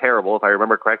not terrible, if I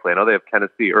remember correctly. I know they have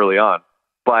Tennessee early on,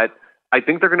 but I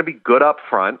think they're going to be good up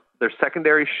front. Their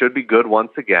secondary should be good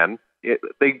once again.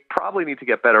 They probably need to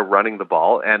get better running the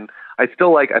ball, and I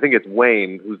think it's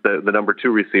Wayne, who's the number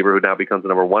 2 receiver, who now becomes the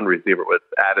number 1 receiver with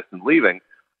Addison leaving.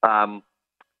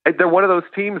 They're one of those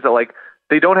teams that, like,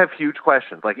 they don't have huge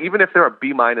questions. Like, even if they're a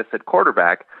B- at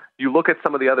quarterback, you look at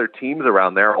some of the other teams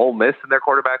around there, Ole Miss and their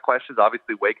quarterback questions.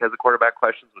 Obviously, Wake has a quarterback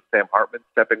questions with Sam Hartman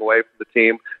stepping away from the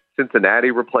team.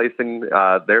 Cincinnati replacing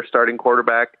their starting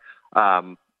quarterback.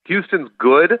 Houston's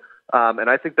good, and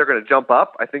I think they're going to jump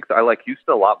up. I like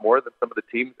Houston a lot more than some of the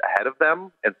teams ahead of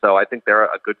them, and so I think they're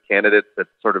a good candidate to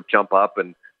sort of jump up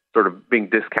and sort of being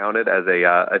discounted as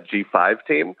a G5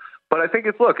 team. But I think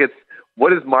it's what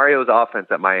does Mario's offense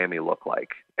at Miami look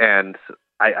like? And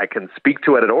I can speak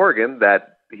to it at Oregon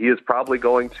that he is probably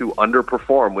going to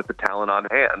underperform with the talent on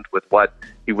hand, with what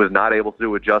he was not able to do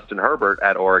with Justin Herbert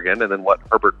at Oregon, and then what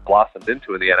Herbert blossomed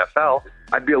into in the NFL.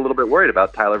 I'd be a little bit worried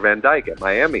about Tyler Van Dyke at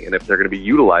Miami, and if they're going to be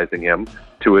utilizing him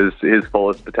to his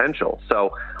fullest potential.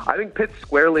 So I think Pitt's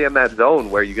squarely in that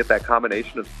zone where you get that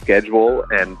combination of schedule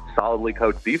and solidly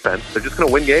coached defense. They're just going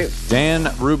to win games. Dan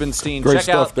Rubenstein, Great check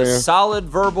stuff, out the Dan. Solid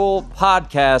Verbal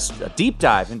podcast, a deep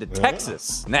dive into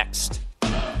Texas next.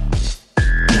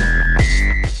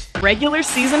 Regular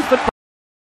season football.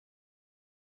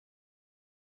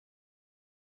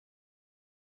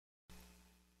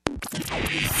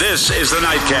 This is the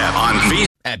Nightcap on VSiN.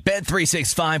 At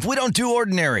Bet365, we don't do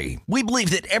ordinary. We believe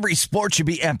that every sport should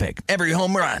be epic. Every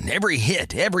home run, every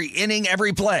hit, every inning,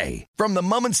 every play. From the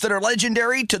moments that are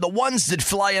legendary to the ones that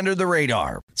fly under the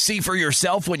radar. See for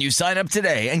yourself when you sign up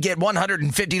today and get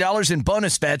 $150 in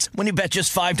bonus bets when you bet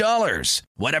just $5.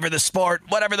 Whatever the sport,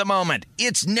 whatever the moment,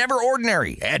 it's never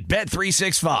ordinary at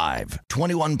Bet365.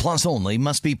 21 plus only.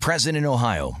 Must be present in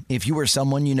Ohio. If you or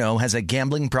someone you know has a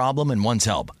gambling problem and wants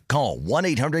help, call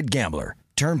 1-800-GAMBLER.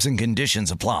 Terms and conditions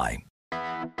apply.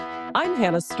 I'm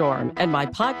Hannah Storm, and my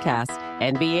podcast,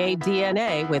 NBA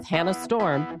DNA with Hannah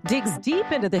Storm, digs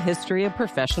deep into the history of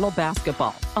professional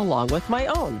basketball, along with my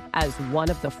own, as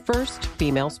one of the first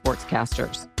female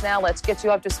sportscasters. Now let's get you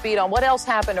up to speed on what else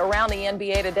happened around the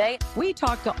NBA today. We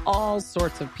talk to all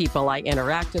sorts of people I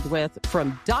interacted with,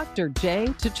 from Dr.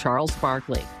 J to Charles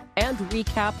Barkley, and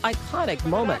recap iconic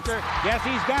moments. Yes,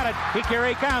 he's got it. Here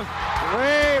he comes.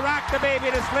 Way rock the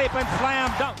baby to sleep and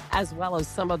slam dunk. As well as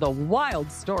some of the wild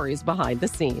stories behind the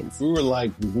scenes. We were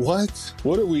like, what?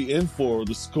 What are we in for?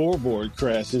 The scoreboard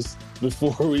crashes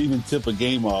before we even tip a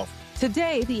game off.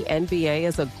 Today, the NBA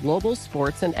is a global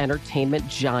sports and entertainment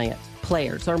giant.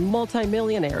 Players are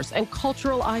multimillionaires and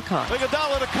cultural icons.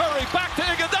 Iguodala to Curry, back to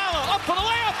Iguodala, up for the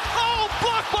layup. Oh,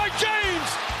 blocked by James.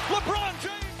 LeBron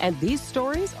James. And these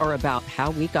stories are about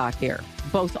how we got here,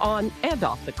 both on and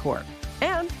off the court.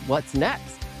 And what's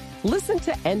next? Listen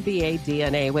to NBA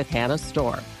DNA with Hannah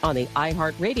Storm on the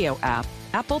iHeartRadio app,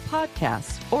 Apple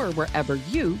Podcasts, or wherever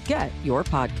you get your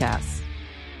podcasts.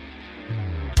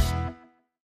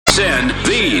 VSiN,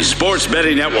 the Sports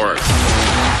Betting Network.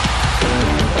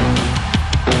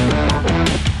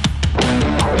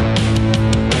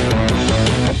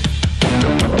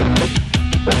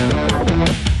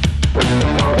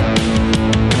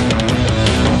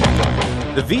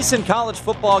 The VSiN College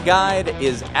Football Guide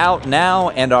is out now,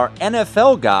 and our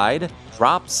NFL Guide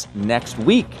drops next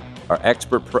week. Our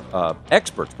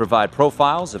experts provide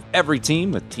profiles of every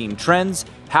team with team trends,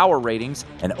 power ratings,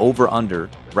 and over-under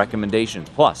recommendations,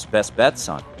 plus best bets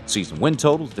on season win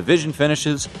totals, division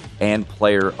finishes, and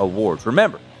player awards.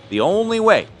 Remember, the only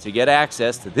way to get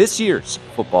access to this year's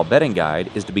football betting guide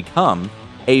is to become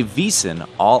a VSiN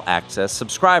All-Access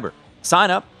subscriber. Sign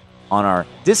up on our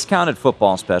discounted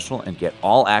football special and get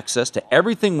all access to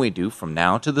everything we do from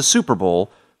now to the Super Bowl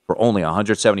for only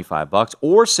 $175,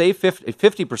 or save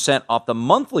 50% off the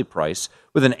monthly price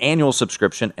with an annual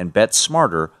subscription and bet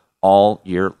smarter all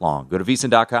year long. Go to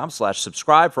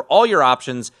VSiN.com/subscribe for all your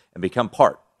options and become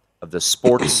part of the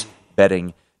Sports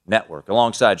Betting Network.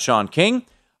 Alongside Sean King,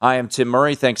 I am Tim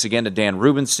Murray. Thanks again to Dan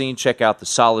Rubenstein. Check out the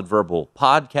Solid Verbal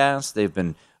podcast. They've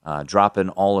been dropping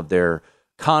all of their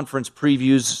conference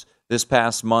previews this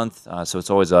past month, so it's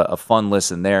always a fun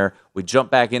listen there. We jump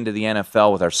back into the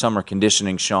NFL with our summer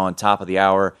conditioning show on top of the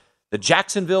hour. The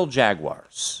Jacksonville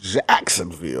Jaguars.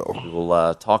 Jacksonville. We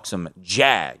will talk some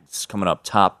Jags coming up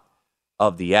top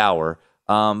of the hour.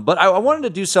 But I wanted to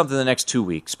do something the next 2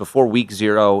 weeks before week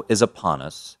 0 is upon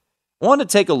us. I wanted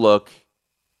to take a look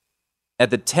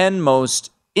at the 10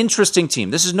 most interesting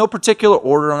teams. This is no particular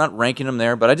order. I'm not ranking them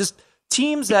there, but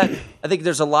teams that I think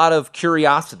there's a lot of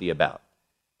curiosity about.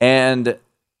 And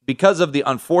because of the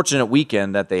unfortunate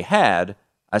weekend that they had,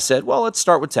 I said, well, let's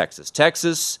start with Texas.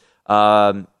 Texas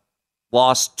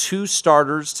lost 2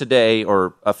 starters today,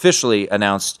 or officially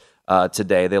announced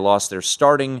today. They lost their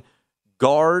starting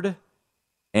guard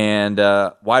and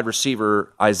wide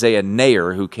receiver Isaiah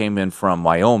Nayer, who came in from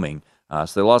Wyoming.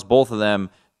 So they lost both of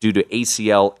them due to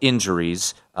ACL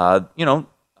injuries.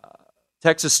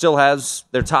 Texas still has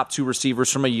their top 2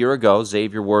 receivers from a year ago,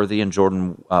 Xavier Worthy and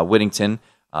Jordan Whittington.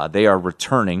 They are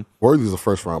returning. Worthy's a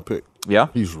first-round pick. Yeah?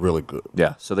 He's really good.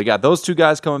 Yeah, so they got those 2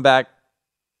 guys coming back.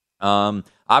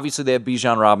 Obviously, they have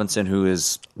Bijan Robinson, who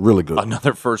is really good,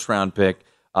 another first-round pick.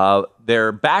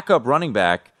 Their backup running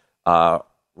back,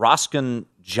 Roscoe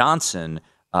Johnson,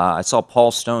 I saw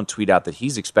Paul Stone tweet out that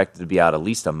he's expected to be out at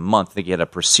least a month. I think he had a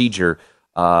procedure,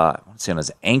 I want to say on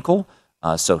his ankle,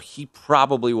 so he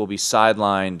probably will be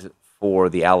sidelined for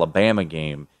the Alabama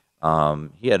game.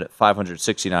 He had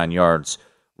 569 yards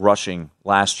rushing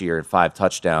last year and 5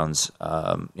 touchdowns,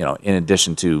 in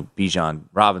addition to Bijan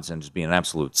Robinson just being an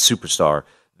absolute superstar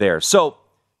there. So,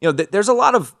 there's a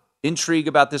lot of intrigue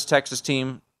about this Texas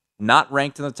team. Not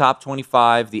ranked in the top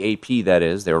 25, the AP, that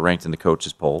is. They were ranked in the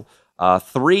coaches poll.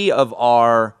 3 of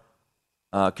our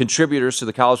contributors to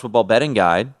the College Football Betting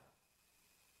Guide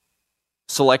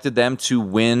selected them to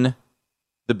win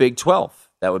the Big 12.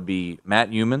 That would be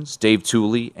Matt Humans, Dave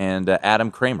Tooley, and Adam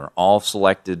Kramer. All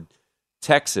selected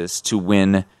Texas to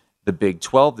win the Big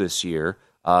 12 this year.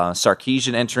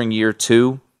 Sarkisian entering year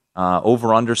 2.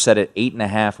 Over-under set at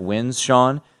 8.5 wins,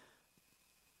 Sean.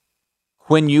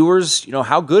 Quinn Ewers,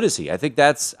 how good is he? I think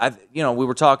we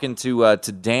were talking to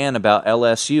Dan about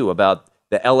LSU, about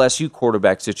the LSU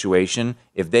quarterback situation.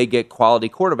 If they get quality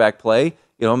quarterback play,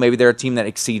 maybe they're a team that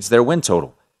exceeds their win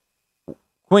total.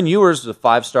 Quinn Ewers was a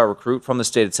 5-star recruit from the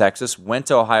state of Texas, went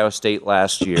to Ohio State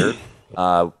last year,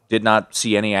 did not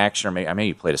see any action, or maybe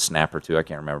he played a snap or 2, I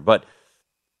can't remember. But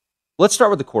let's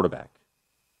start with the quarterback.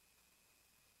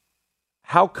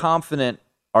 How confident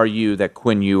are you that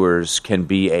Quinn Ewers can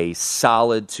be a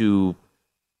solid to,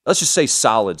 let's just say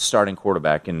solid starting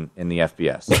quarterback in the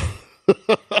FBS?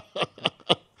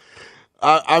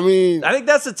 I think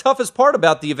that's the toughest part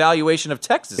about the evaluation of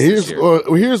Texas this year.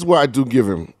 Here's where I do give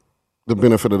him the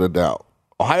benefit of the doubt.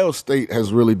 Ohio State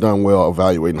has really done well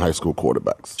evaluating high school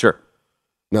quarterbacks. Sure.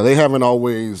 Now, they haven't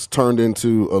always turned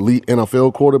into elite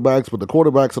NFL quarterbacks, but the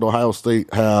quarterbacks at Ohio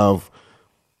State have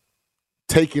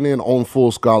taken in on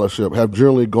full scholarship, have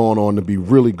generally gone on to be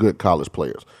really good college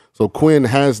players. So Quinn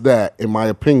has that, in my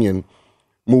opinion,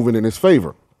 moving in his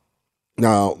favor.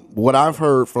 Now, what I've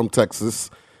heard from Texas,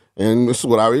 and this is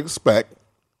what I would expect,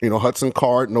 Hudson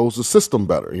Card knows the system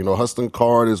better. Hudson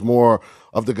Card is more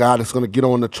of the guy that's going to get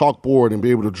on the chalkboard and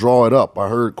be able to draw it up. I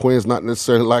heard Quinn's not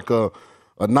necessarily like a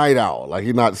night owl, like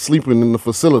he's not sleeping in the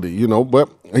facility, but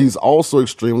he's also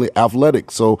extremely athletic.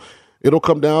 So it'll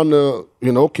come down to,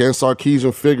 can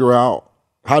Sarkisian figure out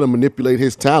how to manipulate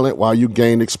his talent while you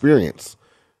gain experience?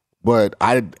 But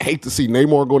I'd hate to see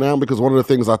Namor go down, because one of the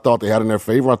things I thought they had in their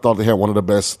favor, I thought they had one of the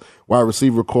best wide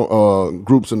receiver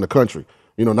groups in the country.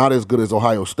 Not as good as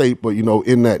Ohio State, but,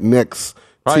 in that next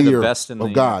probably tier the best in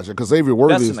of guys. Because Xavier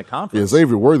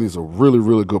Worthy's a really,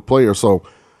 really good player. So,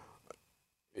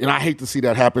 I hate to see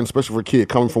that happen, especially for a kid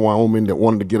coming from Wyoming that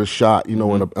wanted to get a shot, in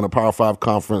a Power 5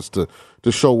 conference to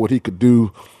show what he could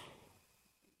do.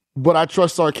 But I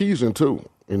trust Sarkisian, too.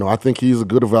 I think he's a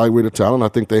good evaluator of talent. I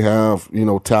think they have,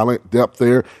 talent, depth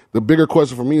there. The bigger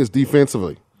question for me is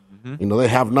defensively. Mm-hmm. They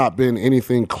have not been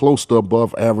anything close to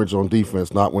above average on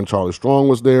defense. Not when Charlie Strong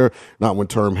was there, not when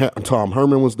Tom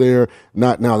Herman was there,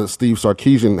 not now that Steve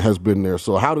Sarkisian has been there.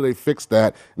 So how do they fix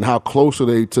that, and how close are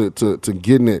they to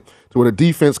getting it to where the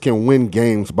defense can win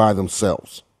games by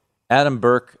themselves? Adam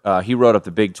Burke, he wrote up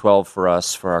the Big 12 for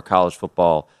us for our college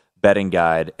football betting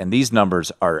guide, and these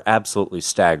numbers are absolutely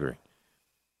staggering.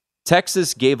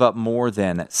 Texas gave up more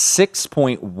than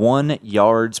 6.1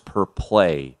 yards per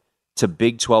play to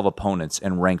Big 12 opponents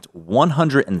and ranked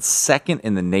 102nd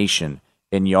in the nation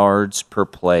in yards per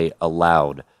play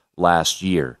allowed last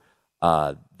year.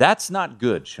 That's not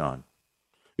good, Sean.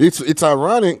 It's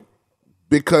ironic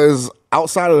because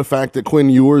outside of the fact that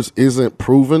Quinn Ewers isn't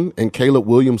proven and Caleb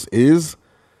Williams is,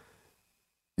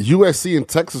 USC and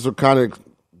Texas are kind of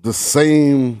the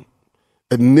same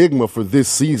enigma for this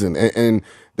season, and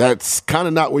that's kind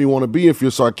of not where you want to be if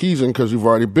you're Sarkisian because you've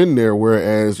already been there.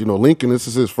 Whereas Lincoln, this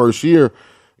is his first year,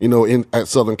 at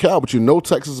Southern Cal, but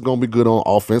Texas is going to be good on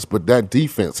offense, but that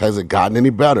defense hasn't gotten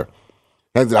any better.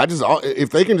 If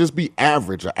they can just be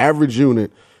average, an average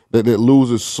unit that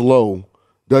loses slow,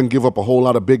 doesn't give up a whole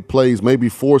lot of big plays, maybe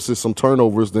forces some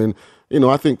turnovers, then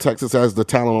I think Texas has the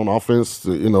talent on offense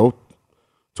to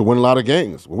win a lot of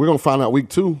games. We're going to find out week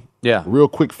 2. Yeah. Real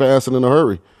quick, fast, and in a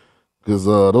hurry. Because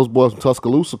those boys from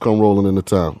Tuscaloosa come rolling into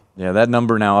town. Yeah, that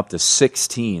number now up to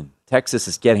 16. Texas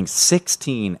is getting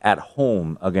 16 at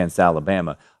home against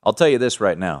Alabama. I'll tell you this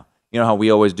right now. You know how we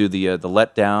always do the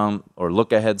letdown or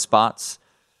look-ahead spots?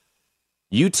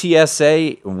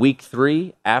 UTSA week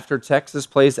 3 after Texas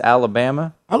plays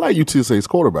Alabama. I like UTSA's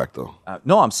quarterback, though.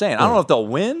 No, I'm saying, I don't know if they'll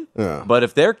win, but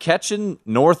if they're catching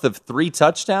north of 3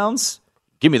 touchdowns,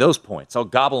 give me those points. I'll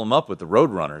gobble them up with the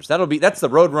Roadrunners. That's the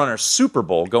Roadrunners Super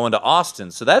Bowl going to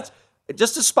Austin. So that's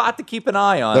just a spot to keep an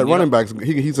eye on. That running back,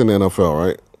 he's in the NFL,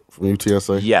 right? From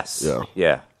UTSA? Yes.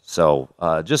 Yeah. So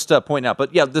just pointing out.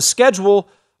 But, yeah, the schedule.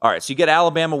 All right, so you get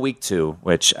Alabama week 2,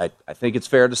 which I think it's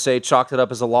fair to say chalked it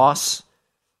up as a loss.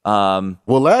 Well,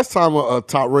 last time a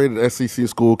top-rated SEC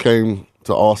school came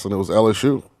to Austin, it was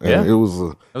LSU. And it was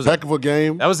a heck of a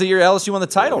game. That was the year LSU won the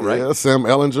title, right? Yeah, Sam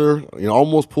Ehlinger,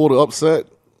 almost pulled the upset.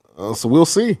 So we'll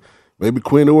see. Maybe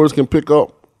Quinn Ewers can pick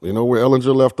up, where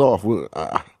Ehlinger left off.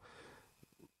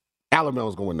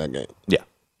 Alabama's going to win that game. Yeah.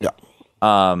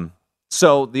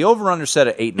 So the over-under set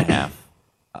at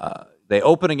 8.5. They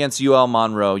open against UL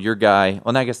Monroe. Your guy.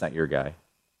 Well, I guess not your guy.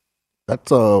 That's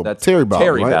Terry Bowden.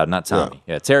 Terry right? Bowden, not Tommy.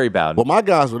 Yeah, Terry Bowden. Well, my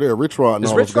guys were there. Rich Rod and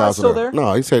all those guys still were there.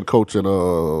 No, he's head coach at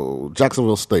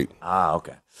Jacksonville State.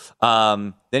 Okay.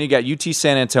 Then you got UT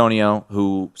San Antonio,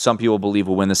 who some people believe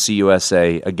will win the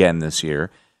CUSA again this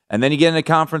year. And then you get into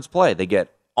conference play. They get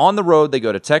on the road. They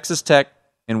go to Texas Tech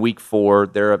in week 4.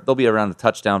 They'll be around a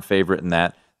touchdown favorite in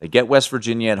that. They get West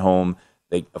Virginia at home.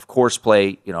 They, of course,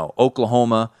 play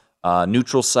Oklahoma,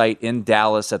 neutral site in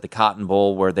Dallas at the Cotton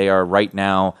Bowl, where they are right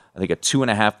now, I think, a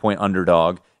 2.5-point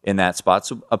underdog in that spot.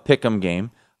 So a pick'em game.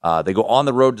 They go on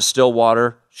the road to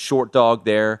Stillwater, short dog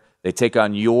there. They take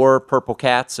on your Purple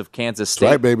Cats of Kansas State.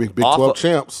 That's right, baby. Big 12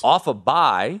 champs. Off a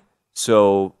bye,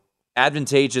 so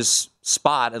advantageous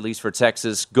spot, at least for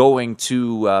Texas, going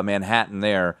to Manhattan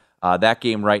there. That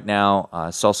game right now, I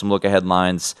saw some look-ahead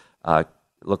lines.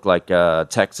 Looked like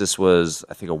Texas was,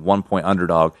 I think, a 1-point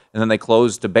underdog, and then they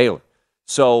closed to Baylor.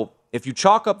 So if you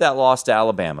chalk up that loss to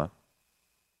Alabama,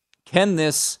 can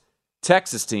this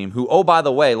Texas team, who, oh, by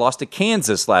the way, lost to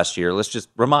Kansas last year, let's just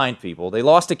remind people, they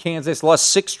lost to Kansas, lost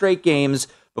 6 straight games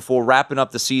before wrapping up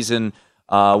the season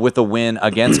with a win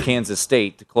against Kansas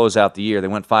State to close out the year. They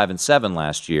went 5-7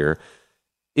 last year.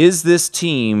 Is this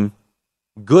team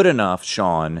good enough,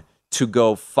 Sean, to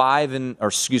go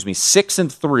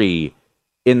 6-3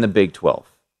 in the Big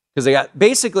 12? Because they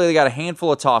got a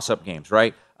handful of toss-up games,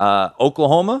 right?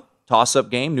 Oklahoma,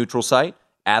 toss-up game, neutral site.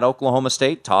 At Oklahoma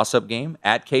State, toss-up game.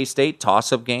 At K-State,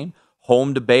 toss-up game.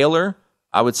 Home to Baylor,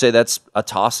 I would say that's a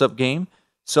toss-up game.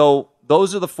 So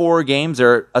those are the 4 games.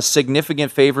 They're a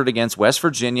significant favorite against West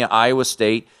Virginia, Iowa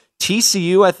State.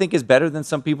 TCU, I think, is better than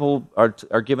some people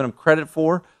are giving them credit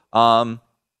for. Do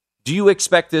you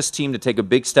expect this team to take a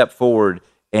big step forward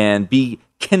and be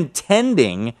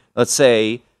contending, let's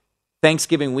say,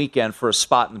 Thanksgiving weekend for a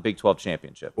spot in the Big 12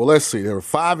 championship? Well, let's see. They were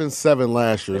 5-7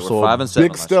 last year. So a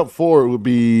big step forward would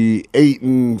be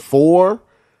 8-4.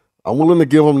 I'm willing to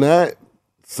give them that.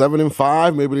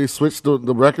 7-5. Maybe they switch the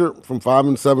record from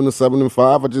 5-7 to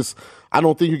 7-5. I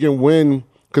don't think you can win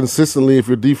consistently if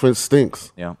your defense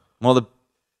stinks. Yeah. Well, the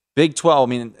Big 12, I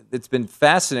mean, it's been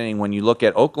fascinating when you look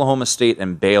at Oklahoma State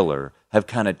and Baylor have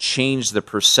kind of changed the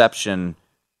perception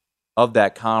of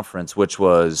that conference, which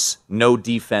was no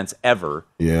defense ever.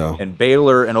 Yeah. And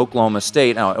Baylor and Oklahoma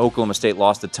State, now Oklahoma State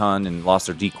lost a ton and lost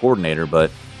their D coordinator,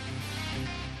 but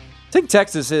I think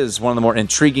Texas is one of the more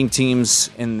intriguing teams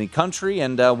in the country,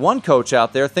 and one coach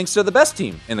out there thinks they're the best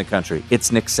team in the country.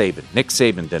 It's Nick Saban. Nick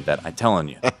Saban did that, I'm telling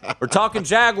you. We're talking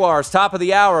Jaguars, top of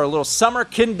the hour, a little summer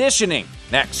conditioning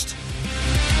next.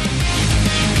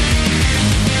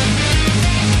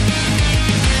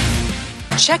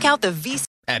 Check out the VC.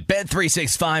 At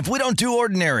Bet365, we don't do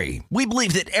ordinary. We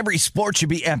believe that every sport should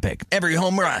be epic. Every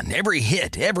home run, every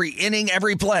hit, every inning,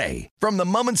 every play. From the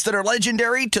moments that are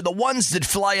legendary to the ones that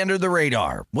fly under the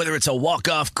radar. Whether it's a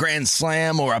walk-off grand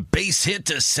slam or a base hit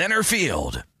to center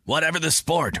field. Whatever the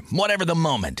sport, whatever the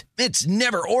moment, it's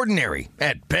never ordinary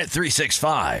at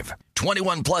Bet365.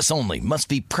 21 plus only. Must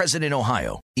be present in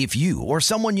Ohio. If you or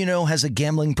someone you know has a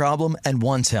gambling problem and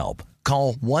wants help,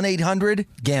 call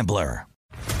 1-800-GAMBLER.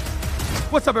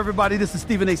 What's up, everybody? This is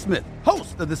Stephen A. Smith,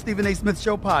 host of the Stephen A. Smith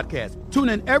Show podcast. Tune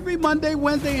in every Monday,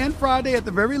 Wednesday, and Friday at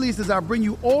the very least as I bring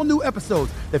you all new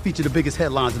episodes that feature the biggest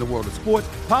headlines in the world of sports,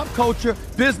 pop culture,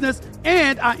 business,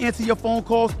 and I answer your phone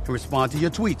calls and respond to your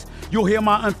tweets. You'll hear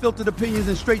my unfiltered opinions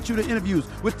and straight-shooter interviews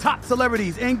with top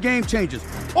celebrities and game changers.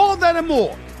 All that and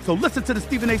more. So listen to the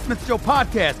Stephen A. Smith Show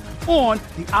podcast on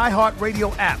the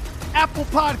iHeartRadio app, Apple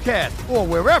Podcast, or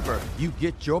wherever you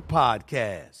get your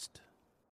podcast.